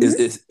 Hmm.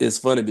 It's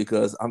funny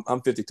because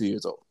I'm 52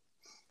 years old,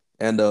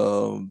 and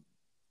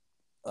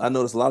I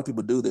notice a lot of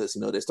people do this.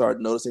 They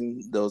start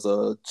noticing those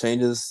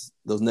changes,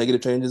 those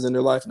negative changes in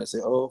their life, and they say,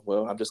 "Oh,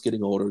 well, I'm just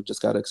getting older.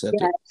 Just gotta accept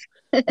it."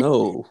 Yeah.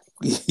 No,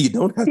 you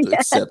don't have to Yeah.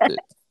 accept it.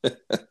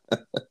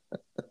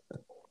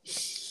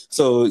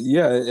 So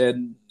yeah,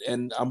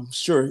 and I'm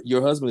sure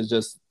your husband is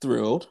just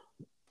thrilled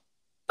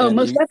Oh, and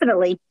most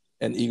definitely.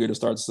 and eager to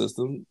start the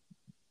system.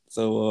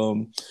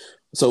 So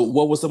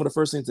what was some of the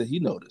first things that he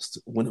noticed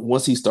when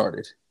once he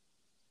started?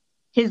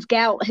 His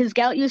gout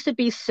used to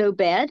be so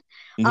bad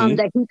Hmm.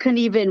 that he couldn't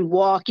even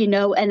walk, and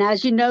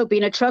as you know,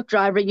 being a truck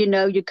driver,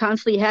 you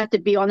constantly have to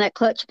be on that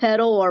clutch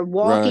pedal or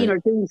walking Right. or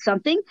doing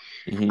something.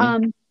 Hmm.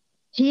 um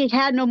he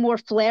had no more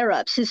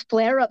flare-ups. His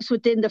flare-ups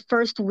within the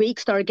first week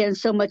started getting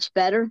so much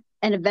better,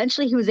 and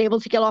eventually he was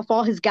able to get off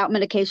all his gout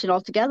medication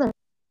altogether.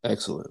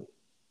 Excellent.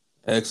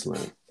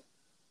 Excellent.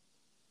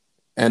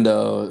 And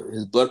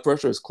his blood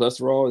pressure, his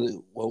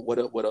cholesterol.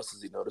 What else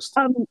has he noticed?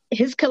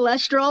 His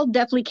cholesterol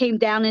definitely came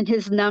down in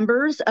his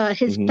numbers.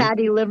 His Hmm.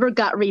 fatty liver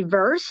got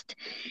reversed.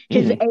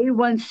 His Mm.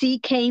 A1C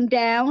came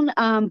down.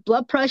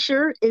 Blood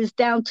pressure is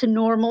down to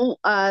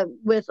normal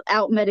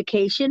without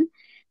medication.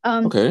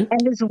 Okay.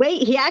 And his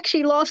weight, he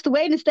actually lost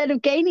weight instead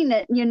of gaining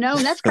it, and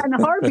that's kind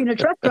of hard being a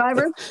truck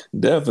driver.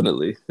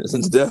 Definitely.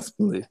 It's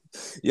definitely.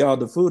 Y'all,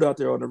 the food out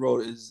there on the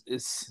road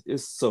is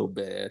so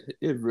bad.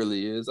 It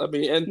really is. I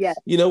mean, and Yeah.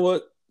 you know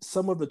what?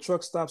 Some of the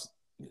truck stops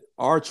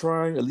are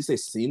trying, at least they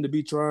seem to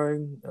be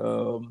trying,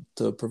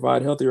 to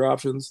provide healthier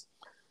options.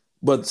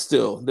 But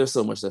still, there's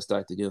so much that's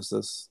stacked against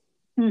us.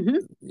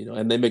 Mm-hmm.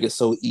 And they make it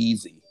so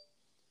easy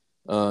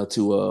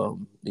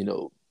to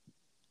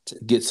to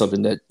get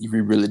something that you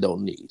really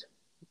don't need.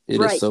 It is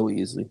Right. so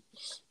easy.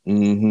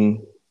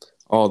 Mm-hmm.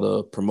 All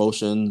the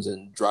promotions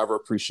and driver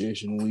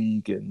appreciation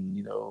week, and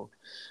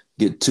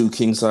get 2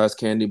 king size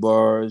candy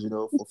bars,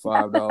 for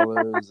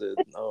 $5, and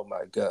oh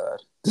my god.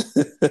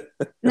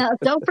 Now,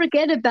 don't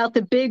forget about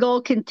the big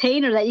old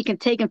container that you can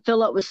take and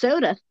fill up with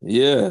soda.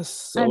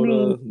 Yes, I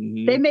mean,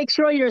 soda. they make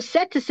sure you're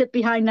set to sit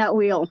behind that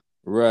wheel.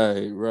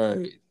 Right.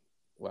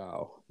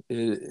 Wow. It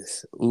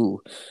is.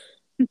 Ooh.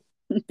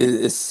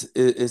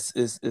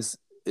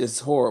 It's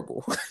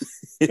horrible.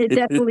 It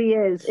definitely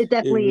is. It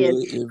definitely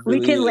is. It We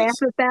really can laugh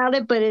is. about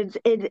it, but it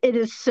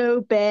is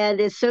so bad.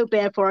 It's so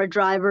bad for our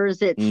drivers.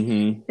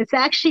 Mm-hmm. It's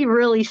actually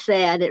really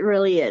sad. It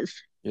really is.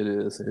 It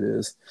is. It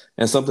is.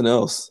 And something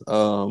else.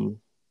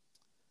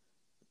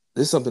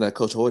 This is something that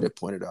Coach Hoyt had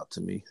pointed out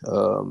to me.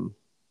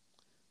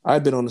 I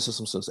had been on the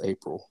system since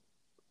April,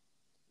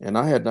 and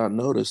I had not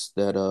noticed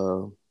that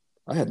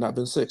I had not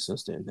been sick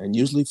since then. And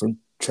usually, from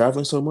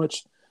traveling so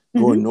much,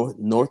 going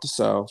north to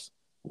south,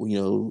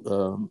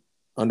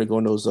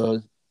 undergoing those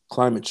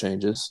climate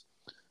changes,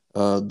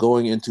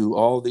 going into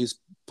all these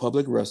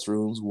public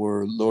restrooms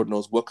where Lord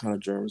knows what kind of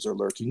germs are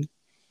lurking.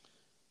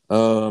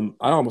 I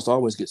almost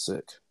always get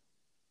sick.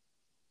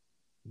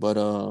 But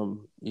I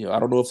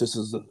don't know if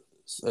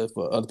if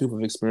other people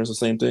have experienced the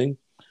same thing.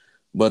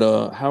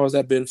 But how has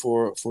that been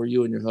for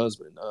you and your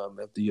husband?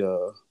 At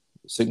the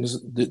sickness,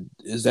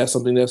 is that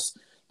something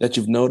that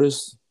you've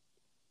noticed?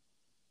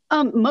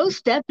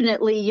 Most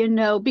definitely,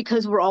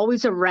 because we're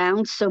always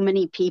around so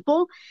many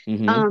people.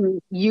 Mm-hmm.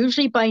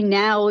 Usually by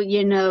now,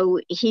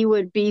 he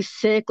would be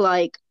sick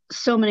like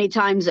so many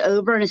times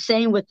over, and the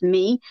same with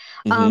me.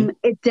 Mm-hmm.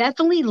 It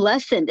definitely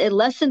lessened. It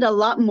lessened a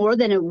lot more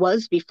than it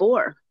was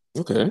before.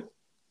 Okay,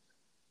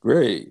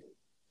 great.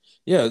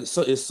 Yeah,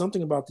 so it's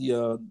something about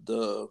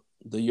the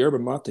yerba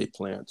mate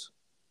plant,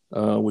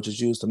 which is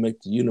used to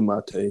make the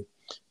unimate.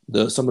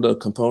 Some of the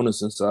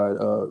components inside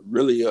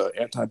really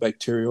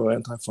antibacterial,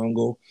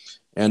 antifungal,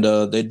 and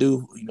they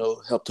do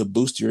help to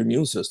boost your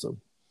immune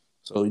system.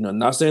 So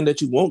not saying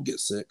that you won't get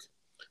sick,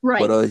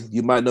 Right. but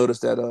you might notice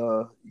that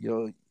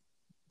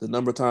the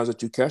number of times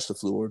that you catch the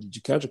flu or that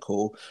you catch a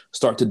cold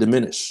start to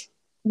diminish.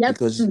 Yep.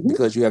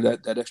 Because you have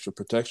that extra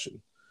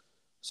protection.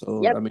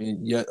 So Yep. I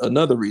mean, yet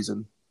another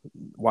reason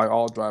why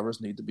all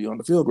drivers need to be on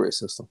the field grade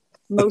system.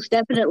 Most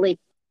definitely.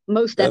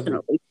 Most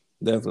definitely.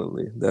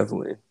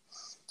 Definitely.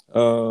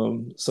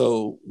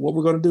 So what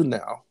we're going to do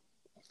now,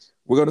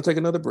 we're going to take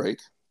another break.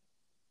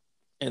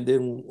 And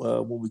then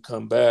when we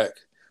come back,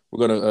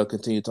 we're going to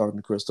continue talking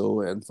to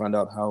Crystal and find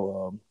out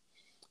how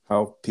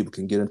people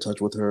can get in touch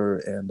with her,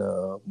 and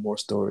more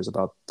stories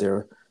about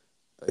their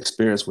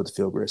experience with the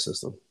field grade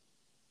system.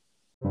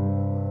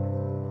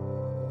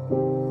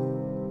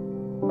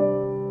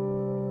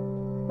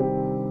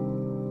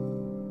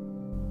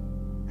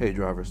 Hey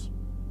drivers,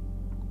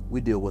 we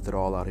deal with it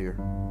all out here.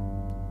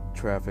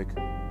 Traffic,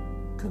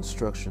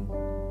 construction,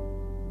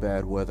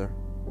 bad weather,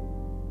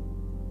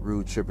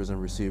 rude shippers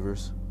and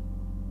receivers.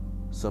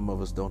 Some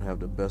of us don't have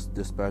the best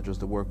dispatchers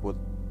to work with.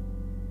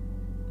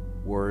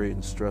 Worry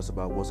and stress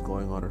about what's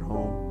going on at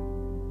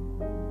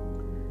home.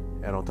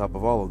 And on top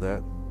of all of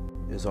that,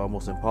 it's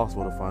almost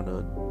impossible to find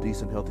a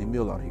decent, healthy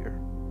meal out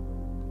here.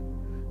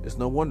 It's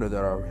no wonder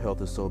that our health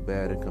is so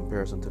bad in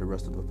comparison to the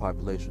rest of the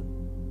population.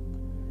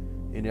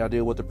 Any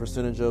idea what the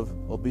percentage of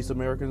obese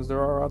Americans there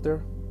are out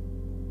there?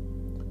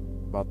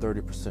 About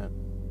 30%.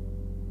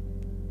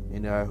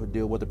 Any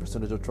idea what the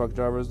percentage of truck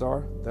drivers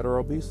are that are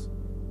obese?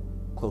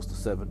 Close to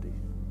 70.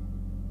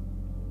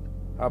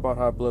 How about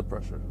high blood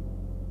pressure?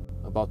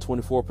 About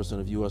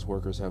 24% of U.S.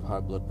 workers have high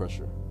blood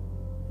pressure.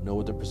 You know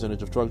what the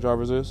percentage of truck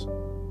drivers is?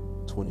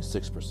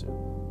 26%.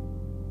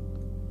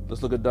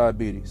 Let's look at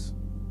diabetes.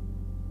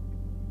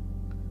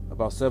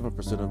 About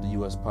 7% of the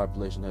U.S.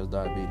 population has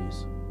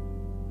diabetes.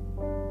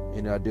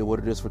 Any idea what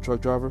it is for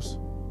truck drivers?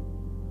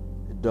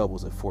 It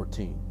doubles at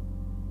 14.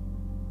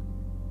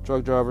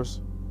 Truck drivers,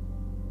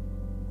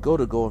 go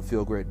to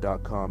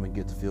goandfeelgreat.com and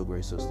get the Feel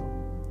Great system.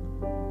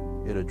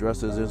 It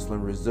addresses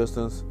insulin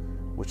resistance,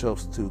 which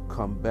helps to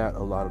combat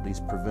a lot of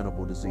these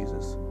preventable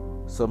diseases.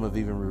 Some have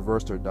even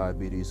reversed their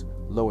diabetes,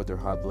 lowered their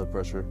high blood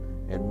pressure,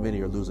 and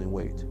many are losing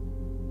weight.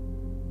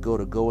 Go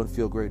to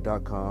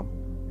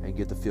goandfeelgreat.com and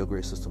get the Feel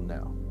Great system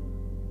now.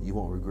 You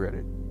won't regret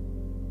it.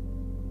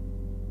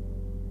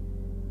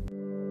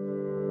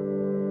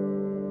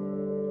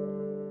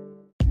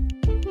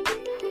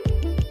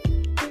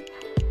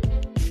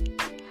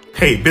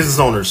 Hey, business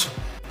owners,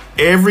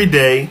 every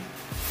day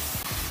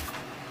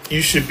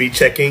you should be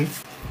checking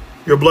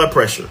your blood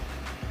pressure.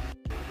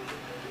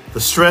 The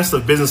stress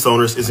of business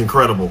owners is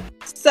incredible.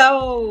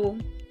 So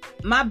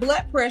my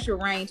blood pressure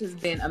range has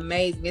been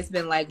amazing. It's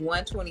been like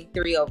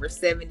 123 over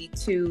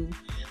 72.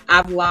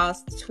 I've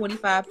lost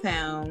 25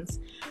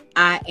 pounds.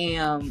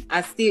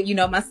 I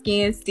still, my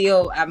skin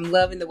still, I'm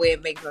loving the way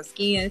it makes my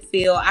skin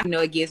feel. I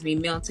know it gives me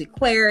mental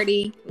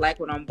clarity. Like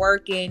when I'm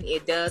working,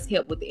 it does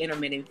help with the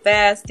intermittent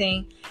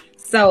fasting.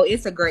 So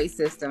it's a great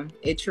system.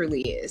 It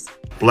truly is.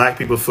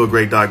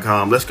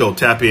 Blackpeoplefeelgreat.com. Let's go.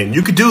 Tap in.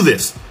 You can do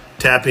this.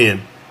 Tap in.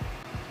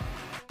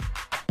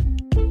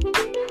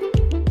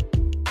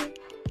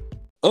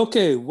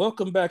 Okay,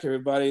 welcome back,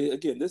 everybody.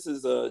 Again, this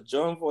is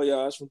John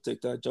Voyage from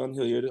TikTok, John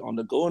Hilliard on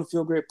the Go and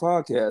Feel Great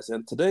podcast.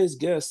 And today's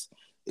guest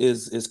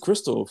is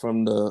Crystal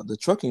from the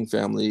trucking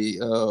family.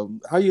 How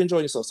are you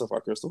enjoying yourself so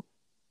far, Crystal?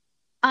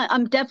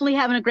 I'm definitely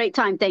having a great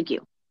time. Thank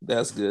you.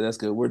 That's good. That's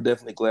good. We're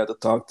definitely glad to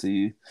talk to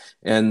you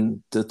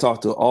and to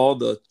talk to all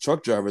the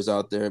truck drivers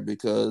out there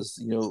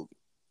because,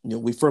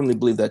 we firmly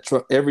believe that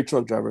every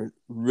truck driver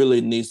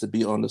really needs to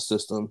be on the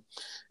system.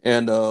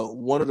 And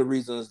one of the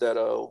reasons that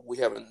we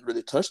haven't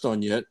really touched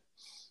on yet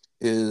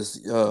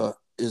is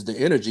the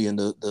energy and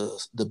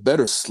the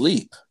better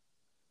sleep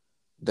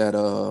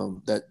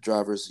that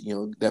drivers,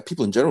 that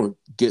people in general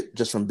get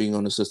just from being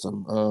on the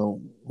system.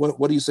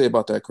 What do you say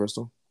about that,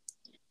 Crystal?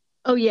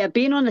 Oh yeah,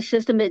 being on the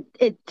system,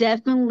 it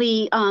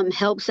definitely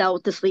helps out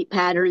with the sleep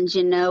patterns.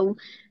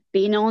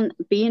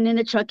 Being in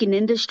the trucking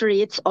industry,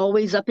 it's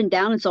always up and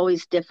down. It's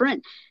always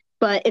different,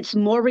 but it's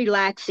more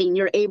relaxing.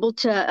 You're able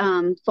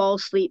to fall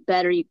asleep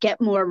better. You get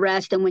more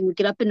rest, and when you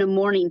get up in the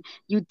morning,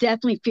 you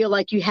definitely feel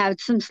like you had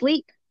some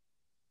sleep.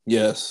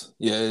 Yes,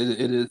 yeah,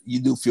 it is.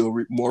 You do feel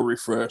more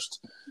refreshed,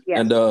 Yes.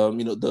 and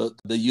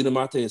the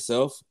Unimate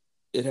itself,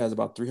 it has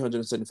about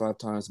 375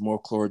 times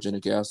more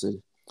chlorogenic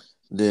acid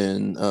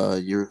than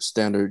your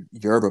standard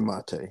yerba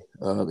mate.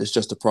 It's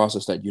just the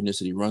process that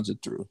Unicity runs it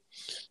through.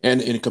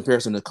 And in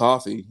comparison to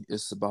coffee,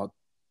 it's about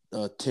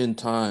 10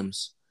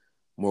 times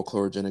more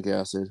chlorogenic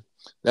acid.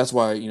 That's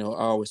why, I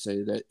always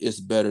say that it's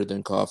better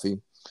than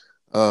coffee.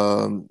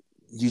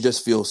 You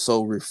just feel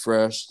so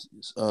refreshed,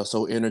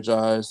 so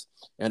energized.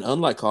 And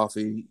unlike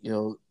coffee,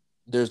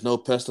 there's no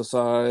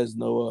pesticides,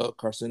 no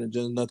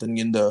carcinogens, nothing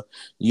in the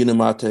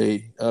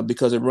Unimate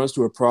because it runs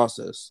through a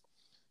process.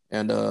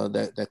 And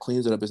that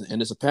cleans it up,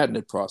 and it's a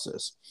patented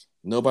process.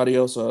 Nobody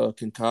else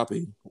can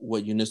copy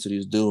what Unicity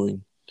is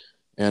doing,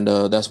 and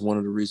that's one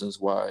of the reasons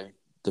why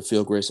the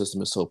Feel Great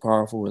system is so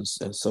powerful and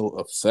so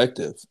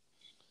effective.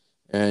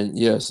 And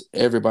yes,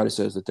 everybody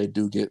says that they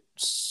do get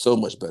so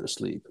much better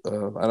sleep,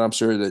 and I'm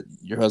sure that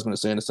your husband is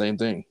saying the same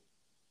thing.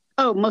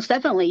 Oh, most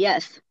definitely,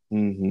 yes.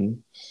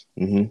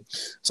 Mm-hmm. Mm-hmm.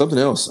 Something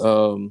else.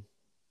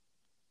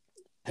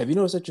 Have you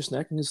noticed that your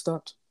snacking has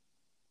stopped?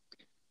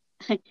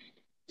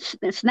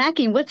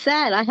 Snacking, what's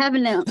that? I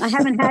haven't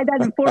had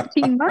that in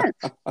 14 months.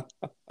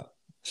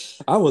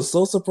 I was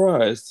so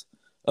surprised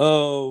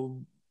because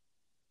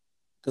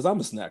I'm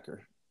a snacker,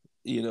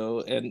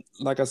 and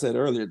like I said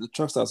earlier, the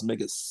truck stops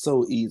make it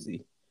so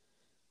easy.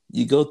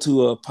 You go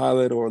to a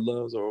Pilot or a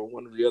Love's or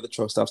one of the other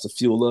truck stops to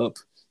fuel up.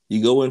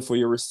 You go in for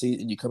your receipt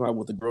and you come out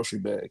with a grocery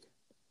bag.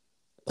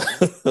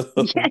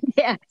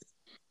 Yeah.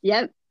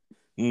 Yep.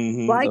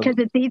 Mm-hmm. Why? Because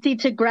it's easy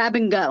to grab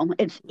and go.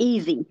 It's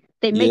easy.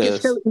 They make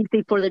it so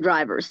easy for the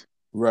drivers.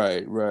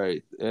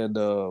 Right. And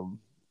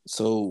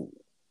so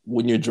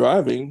when you're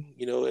driving,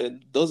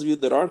 and those of you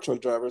that aren't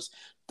truck drivers,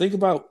 think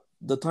about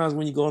the times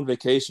when you go on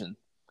vacation.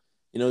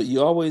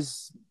 You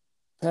always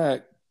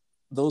pack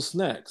those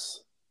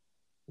snacks,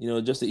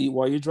 just to eat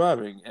while you're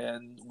driving.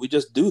 And we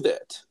just do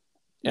that.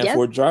 And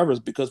for drivers,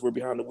 because we're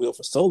behind the wheel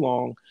for so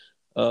long,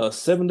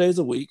 7 days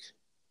a week,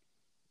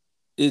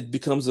 it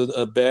becomes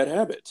a bad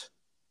habit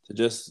to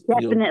just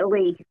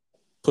definitely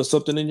put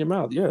something in your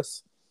mouth.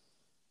 Yes.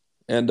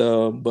 And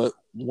but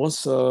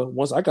once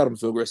I got on the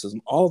Feel Great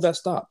system, all of that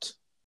stopped.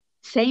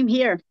 Same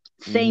here.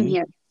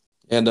 Here.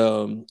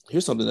 And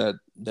here's something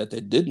that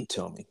they didn't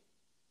tell me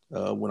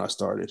when I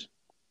started.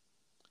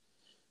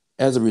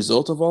 As a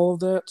result of all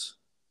of that,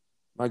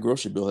 my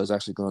grocery bill has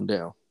actually gone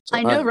down. So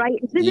I know, right?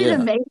 Isn't it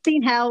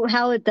amazing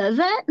how it does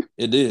that?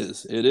 It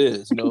is.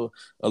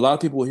 A lot of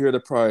people will hear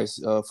the price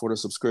for the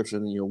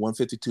subscription,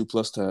 $152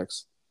 plus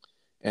tax,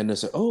 and they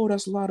say, "Oh,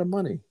 that's a lot of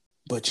money,"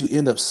 but you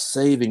end up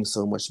saving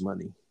so much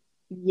money.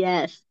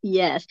 Yes.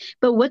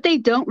 But what they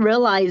don't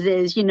realize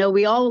is,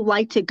 we all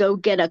like to go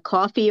get a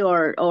coffee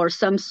or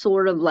some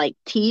sort of like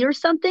tea or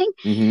something.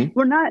 Mm-hmm.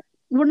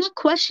 We're not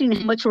questioning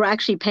how much we're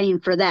actually paying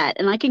for that.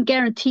 And I can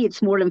guarantee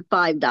it's more than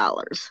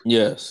 $5.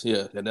 Yes.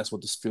 Yeah. And that's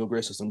what the Feel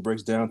Great system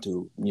breaks down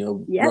to,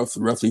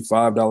 roughly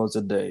 $5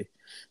 a day.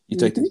 You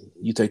take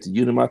the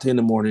Unimate in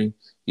the morning,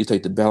 you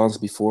take the balance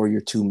before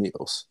your 2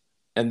 meals.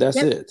 And that's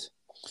it.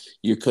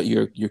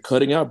 You're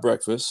cutting out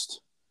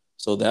breakfast.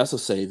 So that's a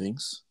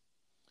savings.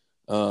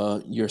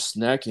 Your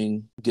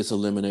snacking gets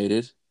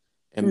eliminated.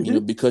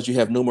 And, because you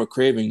have no more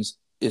cravings,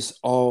 it's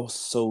all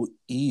so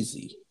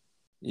easy.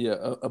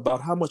 Yeah.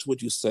 About how much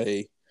would you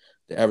say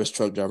the average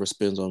truck driver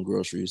spends on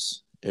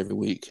groceries every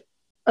week?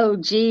 Oh,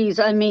 geez.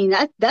 I mean,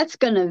 that's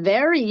going to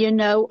vary,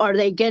 Are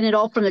they getting it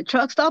all from the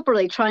truck stop? Or are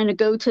they trying to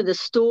go to the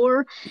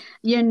store?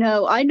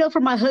 I know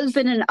for my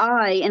husband and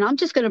I'm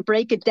just going to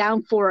break it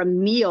down for a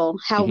meal,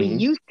 how we Hmm.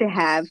 used to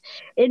have.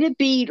 It'd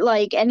be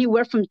like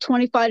anywhere from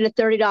 25 to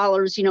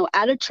 $30,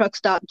 at a truck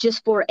stop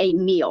just for a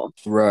meal.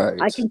 I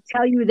Right. can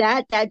tell you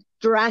that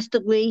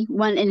drastically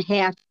went in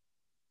half.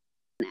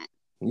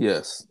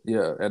 Yes.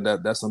 Yeah. And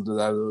that's something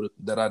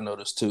that I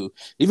noticed too.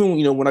 Even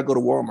when I go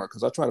to Walmart,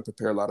 because I try to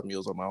prepare a lot of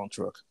meals on my own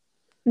truck.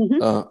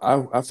 Hmm.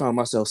 I found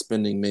myself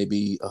spending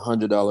maybe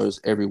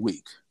 $100 every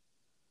week.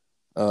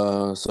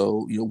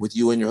 So with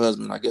you and your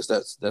husband, I guess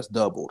that's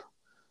doubled.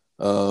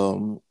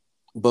 Um,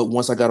 but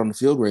once I got on the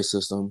field grade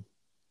system,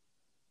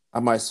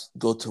 I might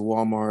go to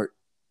Walmart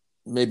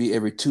maybe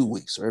every 2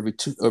 weeks or every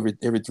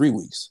 3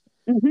 weeks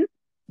Hmm.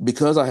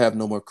 because I have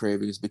no more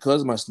cravings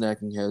because my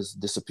snacking has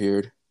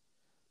disappeared.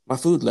 My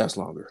food lasts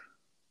longer.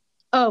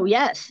 Oh,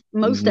 yes,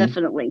 most Hmm.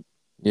 definitely.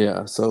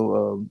 Yeah.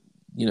 So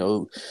you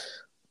know,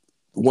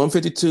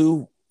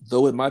 152,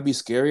 though it might be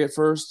scary at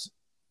first,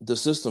 the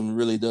system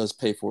really does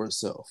pay for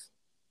itself.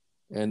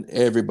 And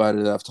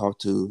everybody that I've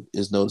talked to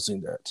is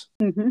noticing that.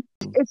 Hmm.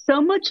 It's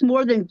so much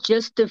more than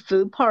just the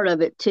food part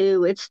of it,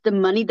 too. It's the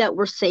money that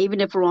we're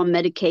saving if we're on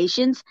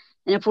medications.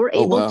 And if we're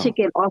Oh able to wow.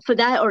 get off of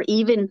that or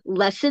even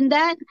lessen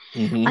that,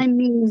 Hmm. I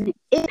mean,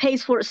 it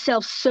pays for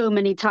itself so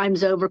many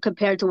times over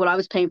compared to what I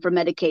was paying for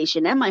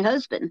medication and my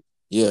husband.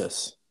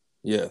 Yes,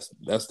 yes,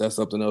 that's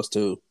something else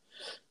too.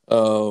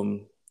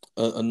 Um,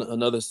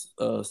 Another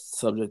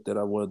subject that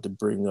I wanted to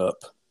bring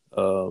up.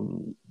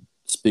 Um,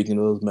 Speaking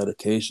of those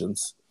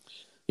medications,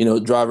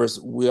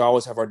 drivers, we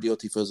always have our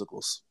DOT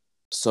physicals.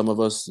 Some of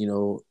us,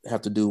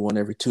 have to do one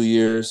every 2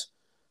 years.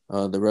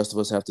 The rest of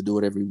us have to do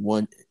it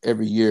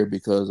every year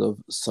because of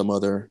some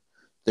other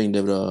thing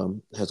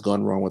that has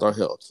gone wrong with our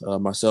health.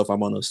 Myself,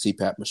 I'm on a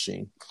CPAP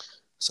machine,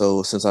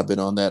 so since I've been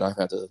on that, I've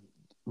had to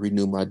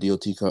renew my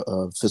DOT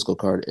physical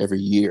card every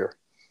year.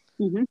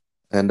 Hmm.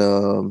 And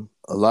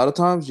a lot of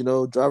times,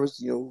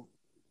 drivers,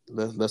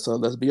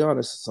 let's be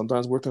honest.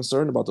 Sometimes we're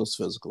concerned about those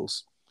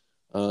physicals,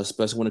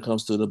 especially when it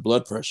comes to the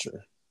blood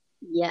pressure.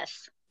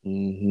 Yes.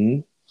 Hmm.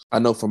 I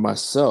know for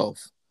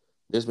myself,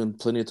 there's been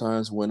plenty of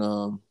times when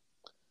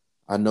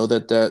I know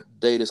that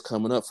date is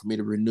coming up for me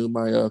to renew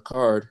my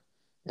card,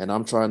 and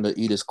I'm trying to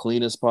eat as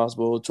clean as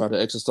possible, try to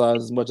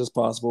exercise as much as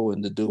possible,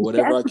 and to do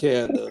whatever Yes. I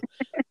can to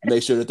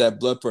make sure that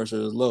blood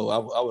pressure is low.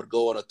 I would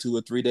go on a 2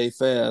 or 3 day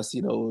fast,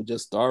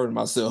 just starving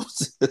myself.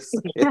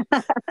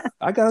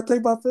 I gotta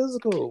take my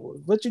physical,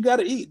 but you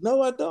gotta eat.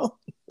 No, I don't.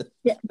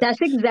 Yeah, that's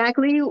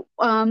exactly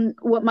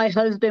what my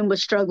husband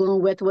was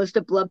struggling with was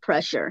the blood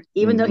pressure,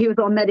 even though Hmm. he was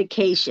on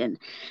medication.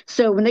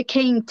 So when it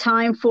came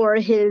time for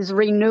his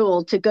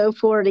renewal to go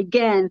for it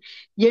again,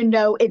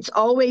 it's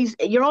always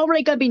you're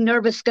already going to be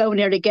nervous going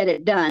there to get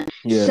it done.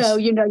 So Yes,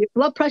 your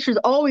blood pressure is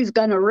always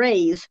going to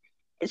raise.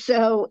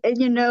 So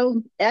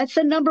and, that's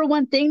the number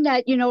one thing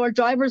that our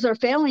drivers are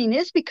failing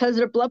is because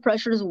their blood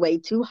pressure is way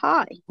too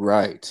high.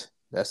 right.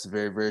 That's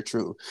very, very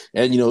true.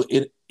 And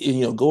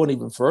going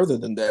even further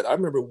than that, I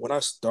remember when I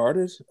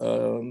started,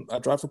 I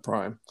drive for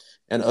Prime,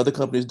 and other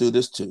companies do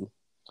this too.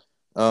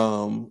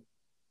 Um,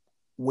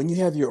 when you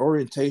have your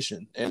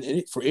orientation, and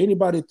for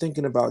anybody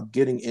thinking about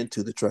getting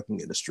into the trucking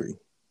industry,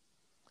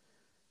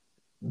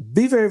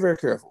 be very, very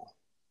careful.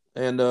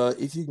 And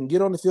if you can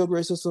get on the field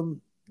grade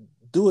system,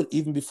 do it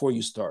even before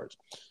you start.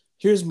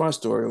 Here's my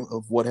story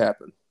of what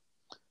happened.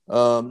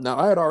 Now,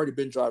 I had already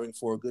been driving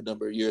for a good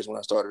number of years when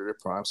I started at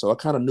Prime, so I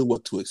kind of knew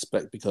what to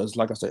expect because,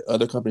 like I said,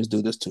 other companies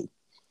do this too.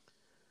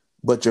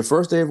 But your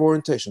first day of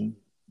orientation,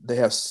 they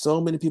have so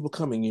many people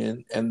coming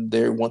in, and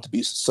they want to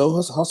be so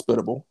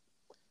hospitable,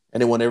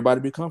 and they want everybody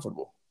to be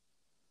comfortable.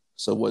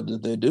 So what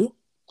did they do?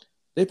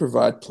 They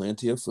provide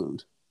plenty of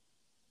food.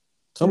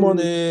 Come on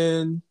Mm.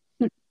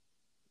 in,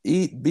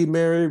 eat, be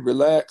merry,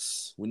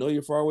 relax. We know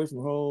you're far away from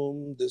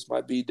home. This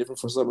might be different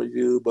for some of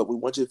you, but we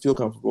want you to feel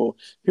comfortable.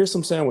 Here's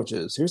some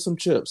sandwiches. Here's some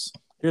chips.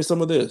 Here's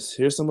some of this.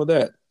 Here's some of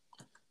that.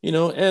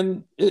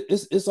 And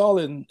it's all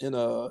in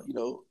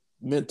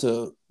meant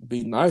to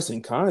be nice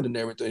and kind and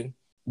everything.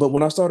 But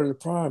when I started at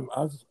Prime,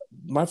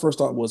 my first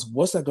thought was,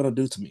 what's that gonna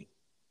do to me?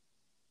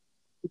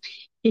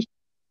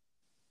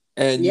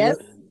 And Yep.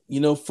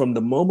 from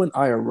the moment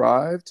I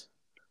arrived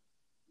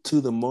to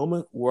the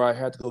moment where I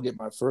had to go get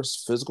my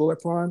first physical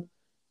at Prime,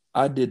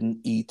 I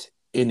didn't eat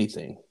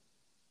anything,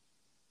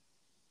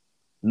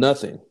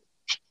 nothing,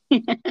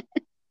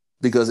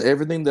 because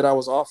everything that I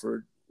was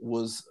offered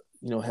was,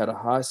 had a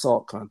high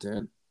salt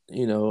content,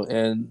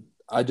 and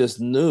I just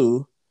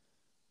knew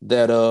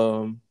that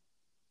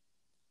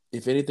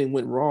if anything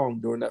went wrong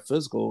during that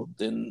physical,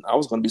 then I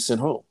was going to be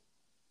sent home.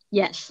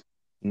 Yes.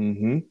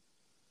 Mm-hmm.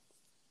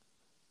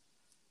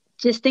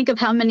 Just think of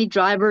how many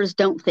drivers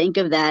don't think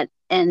of that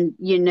and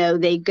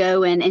they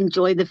go and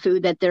enjoy the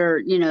food that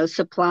they're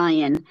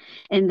supplying,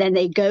 and then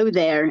they go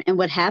there and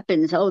what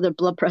happens, oh, their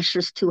blood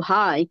pressure's too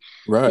high.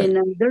 Right.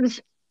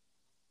 There's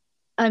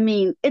I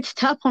mean, it's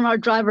tough on our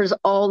drivers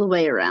all the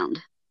way around.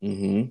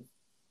 Mm-hmm.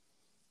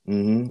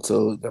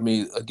 So, I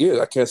mean, again,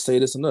 I can't say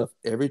this enough.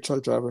 Every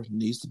truck driver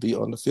needs to be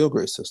on the field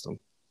grade system.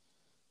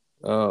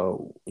 Uh,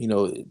 you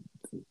know,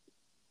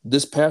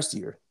 this past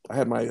year, I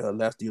had my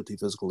last DOT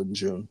physical in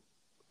June,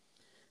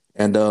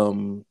 and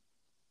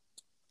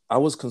I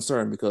was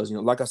concerned because,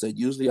 like I said,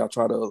 usually I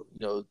try to,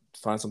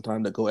 find some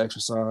time to go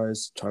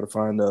exercise, try to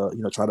find,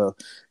 try to,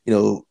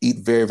 eat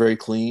very, very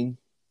clean.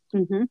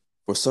 Mm-hmm.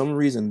 For some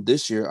reason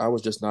this year, I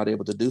was just not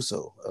able to do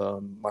so.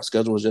 My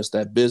schedule was just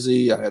that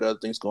busy. I had other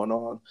things going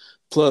on.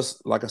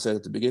 Plus, like I said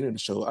at the beginning of the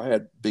show, I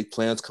had big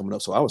plans coming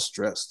up. So I was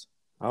stressed.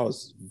 I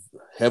was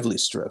heavily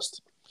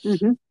stressed.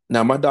 Mm-hmm.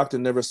 Now, my doctor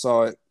never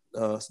saw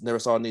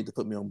a need to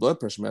put me on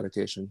blood pressure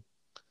medication,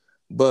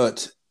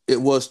 but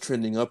it was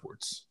trending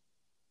upwards.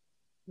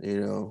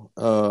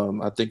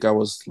 I think I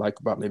was like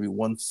about maybe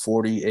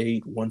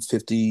 148,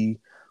 150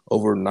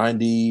 over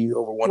 90,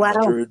 over Wow.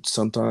 100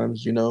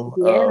 sometimes,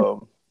 Yeah.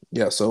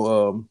 yeah,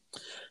 so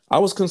I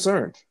was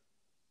concerned,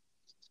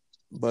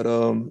 but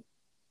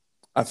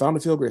I found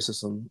the field grade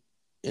system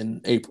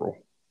in April,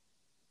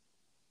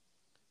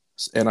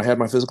 and I had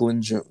my physical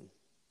in June.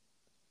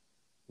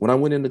 When I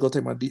went in to go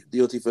take my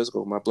DOT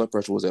physical, my blood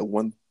pressure was at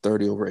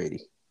 130 over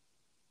 80.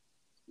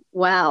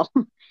 Wow.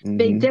 Big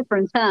Mm-hmm.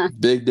 difference, huh?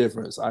 Big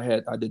difference.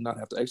 I did not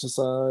have to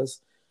exercise.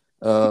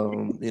 I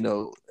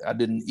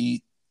didn't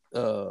eat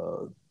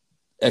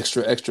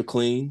extra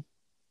clean,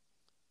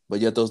 but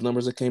yet those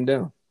numbers that came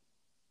down.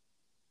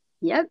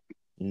 Yep.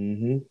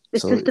 Mm-hmm. The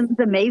So system's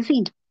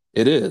amazing.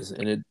 it is,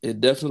 and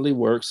it definitely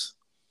works.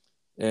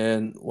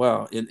 And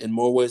wow, in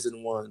more ways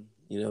than one,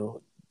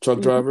 truck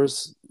Mm-hmm.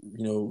 drivers,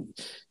 you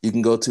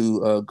can go to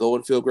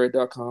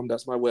goandfieldgreat.com.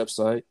 That's my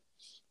website.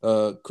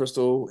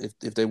 Crystal,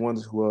 if they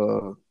wanted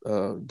to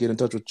get in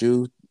touch with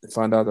you,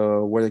 find out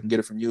where they can get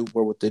it from you,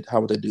 how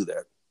would they do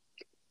that?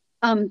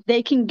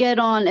 They can get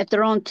on, if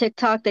they're on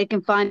TikTok, they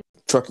can find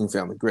Trucking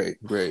Family.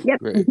 Great, great, Yep.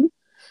 great.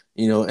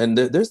 Mm-hmm. And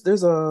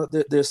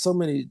there's so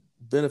many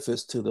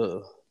benefits to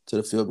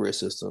the field grade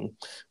system.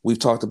 We've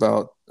talked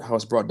about how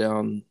it's brought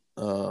down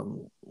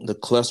the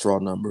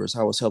cholesterol numbers,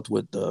 how it's helped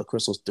with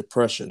Crystal's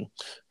depression,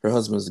 her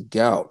husband's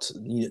gout.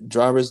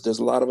 Drivers, there's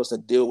a lot of us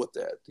that deal with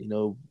that.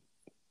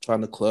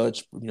 Trying to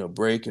clutch,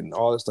 brake and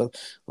all that stuff.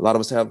 A lot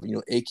of us have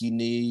achy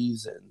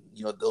knees and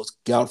those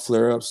gout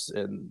flare ups,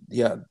 and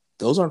yeah,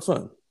 those aren't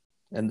fun.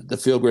 And the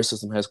field grade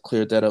system has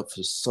cleared that up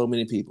for so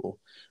many people.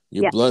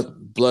 Your Yeah.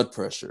 blood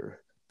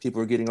pressure,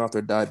 people are getting off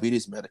their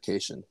diabetes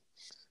medication.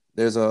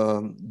 There's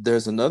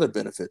another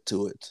benefit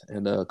to it.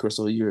 And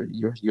Crystal, you're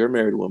a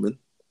married woman.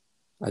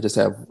 I just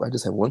have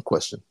one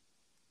question.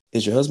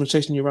 Is your husband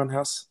chasing you around the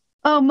house?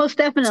 Oh, most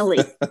definitely.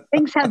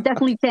 Things have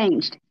definitely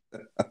changed.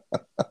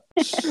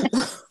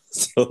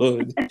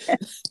 So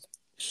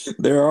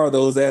there are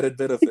those added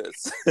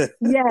benefits.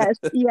 Yes,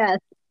 yes.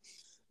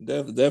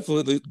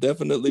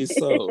 Definitely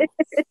so.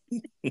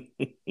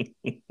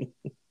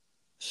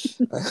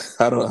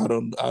 I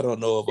don't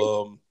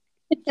know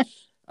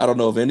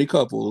of any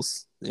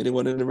couples,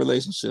 anyone in a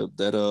relationship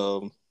that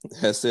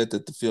has said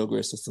that the field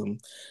grade system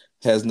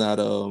has not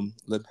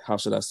how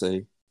should I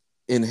say,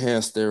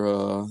 enhanced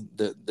their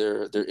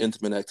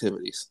intimate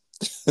activities.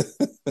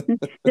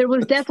 There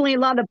was definitely a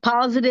lot of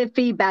positive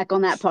feedback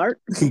on that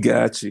part.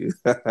 Got you.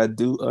 I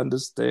do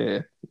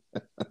understand.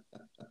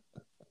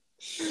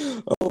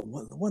 Oh,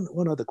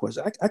 one other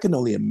question. I can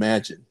only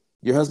imagine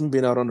your husband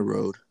being out on the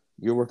road.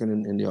 You're working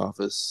in the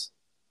office.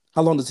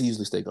 How long does he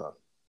usually stay gone?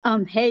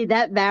 Hey,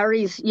 that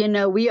varies.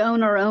 We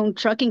own our own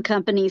trucking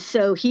company,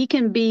 so he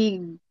can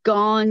be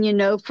gone,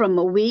 from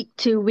a week,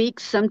 2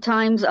 weeks,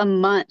 sometimes a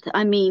month.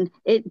 I mean,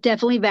 it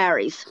definitely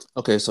varies.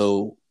 Okay,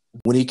 so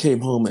when he came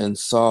home and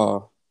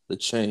saw the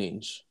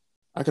change,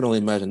 I can only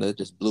imagine that it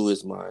just blew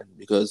his mind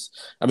because,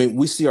 I mean,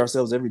 we see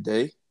ourselves every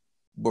day,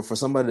 but for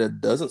somebody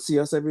that doesn't see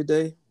us every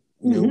day,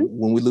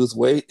 when we lose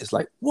weight, it's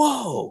like,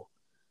 whoa.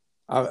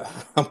 I'm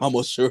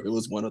almost sure it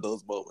was one of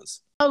those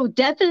moments. Oh,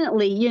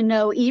 definitely.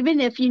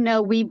 Even if,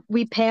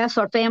 we pass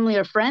our family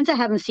or friends that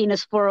haven't seen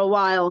us for a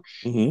while,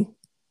 Mm-hmm.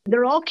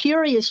 they're all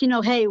curious,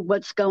 hey,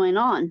 what's going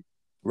on?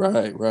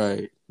 Right.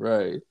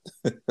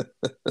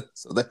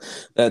 So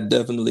that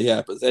definitely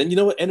happens. And you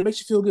know what? And it makes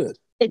you feel good.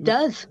 It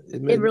does.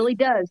 It really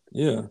does.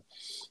 Yeah.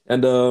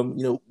 And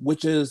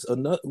which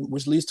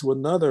leads to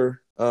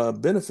another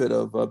benefit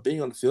of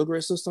being on the field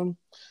grade system.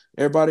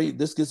 Everybody,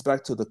 this gets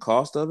back to the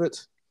cost of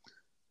it.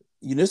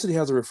 Unicity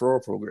has a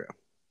referral program.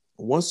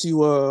 Once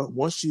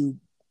you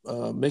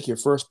make your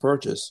first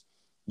purchase,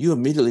 you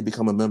immediately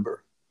become a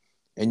member,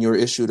 and you're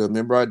issued a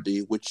member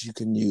ID, which you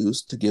can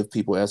use to give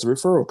people as a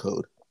referral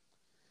code.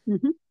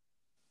 Mm-hmm.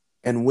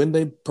 And when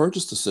they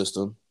purchase the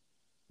system,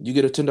 you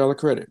get a $10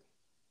 credit.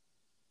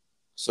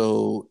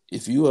 So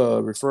if you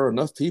refer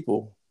enough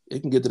people,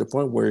 it can get to the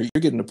point where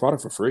you're getting the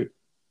product for free.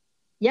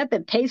 Yep,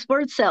 it pays for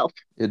itself.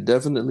 It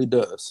definitely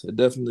does. It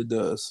definitely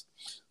does.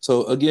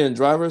 So again,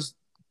 drivers,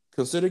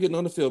 consider getting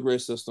on the field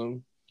grade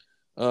system.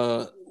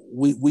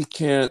 We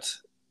can't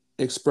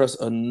express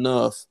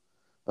enough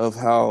of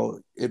how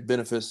it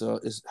benefits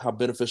is how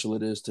beneficial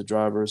it is to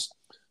drivers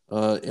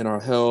in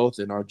our health,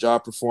 in our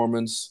job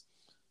performance.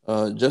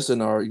 just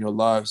in our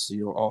lives,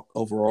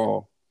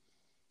 overall.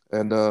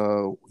 And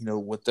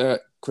with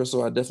that,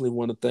 Crystal, I definitely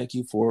want to thank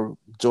you for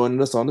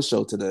joining us on the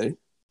show today.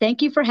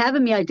 Thank you for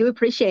having me. I do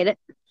appreciate it.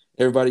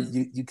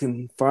 Everybody, you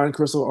can find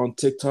Crystal on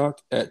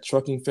TikTok at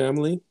Trucking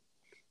Family.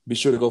 Be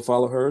sure to go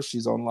follow her.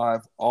 She's on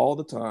live all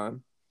the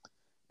time,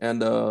 and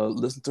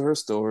listen to her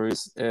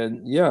stories.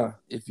 And yeah,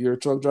 if you're a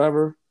truck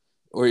driver,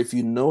 or if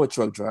you know a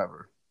truck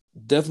driver,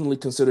 definitely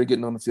consider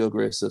getting on the field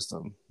grade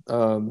system.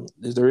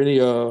 Is there any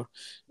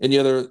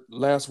other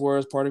last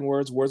words, parting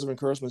words, words of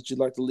encouragement you'd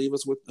like to leave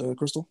us with,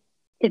 Crystal?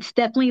 It's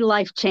definitely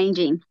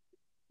life-changing.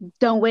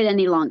 Don't wait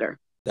any longer.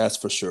 That's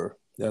for sure.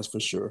 That's for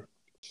sure.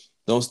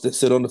 Don't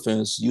sit on the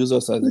fence. Use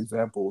us as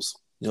examples.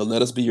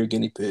 Let us be your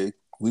guinea pig.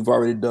 We've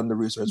already done the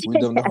research. We've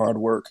done the hard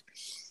work.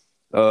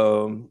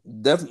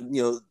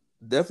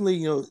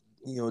 Definitely,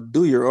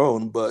 do your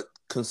own, but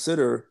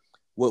consider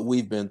what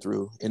we've been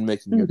through in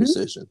making your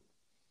decision.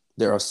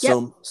 There are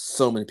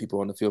so many people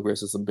on the field grade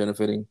system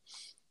benefiting.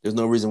 There's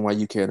no reason why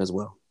you can't as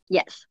well.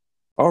 Yes.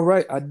 All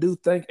right. I do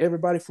thank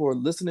everybody for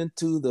listening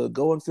to the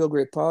Go and Field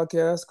Grade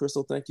podcast.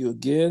 Crystal, thank you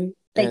again.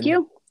 Thank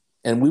you.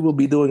 And we will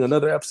be doing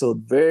another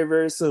episode very,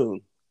 very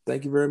soon.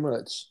 Thank you very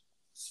much.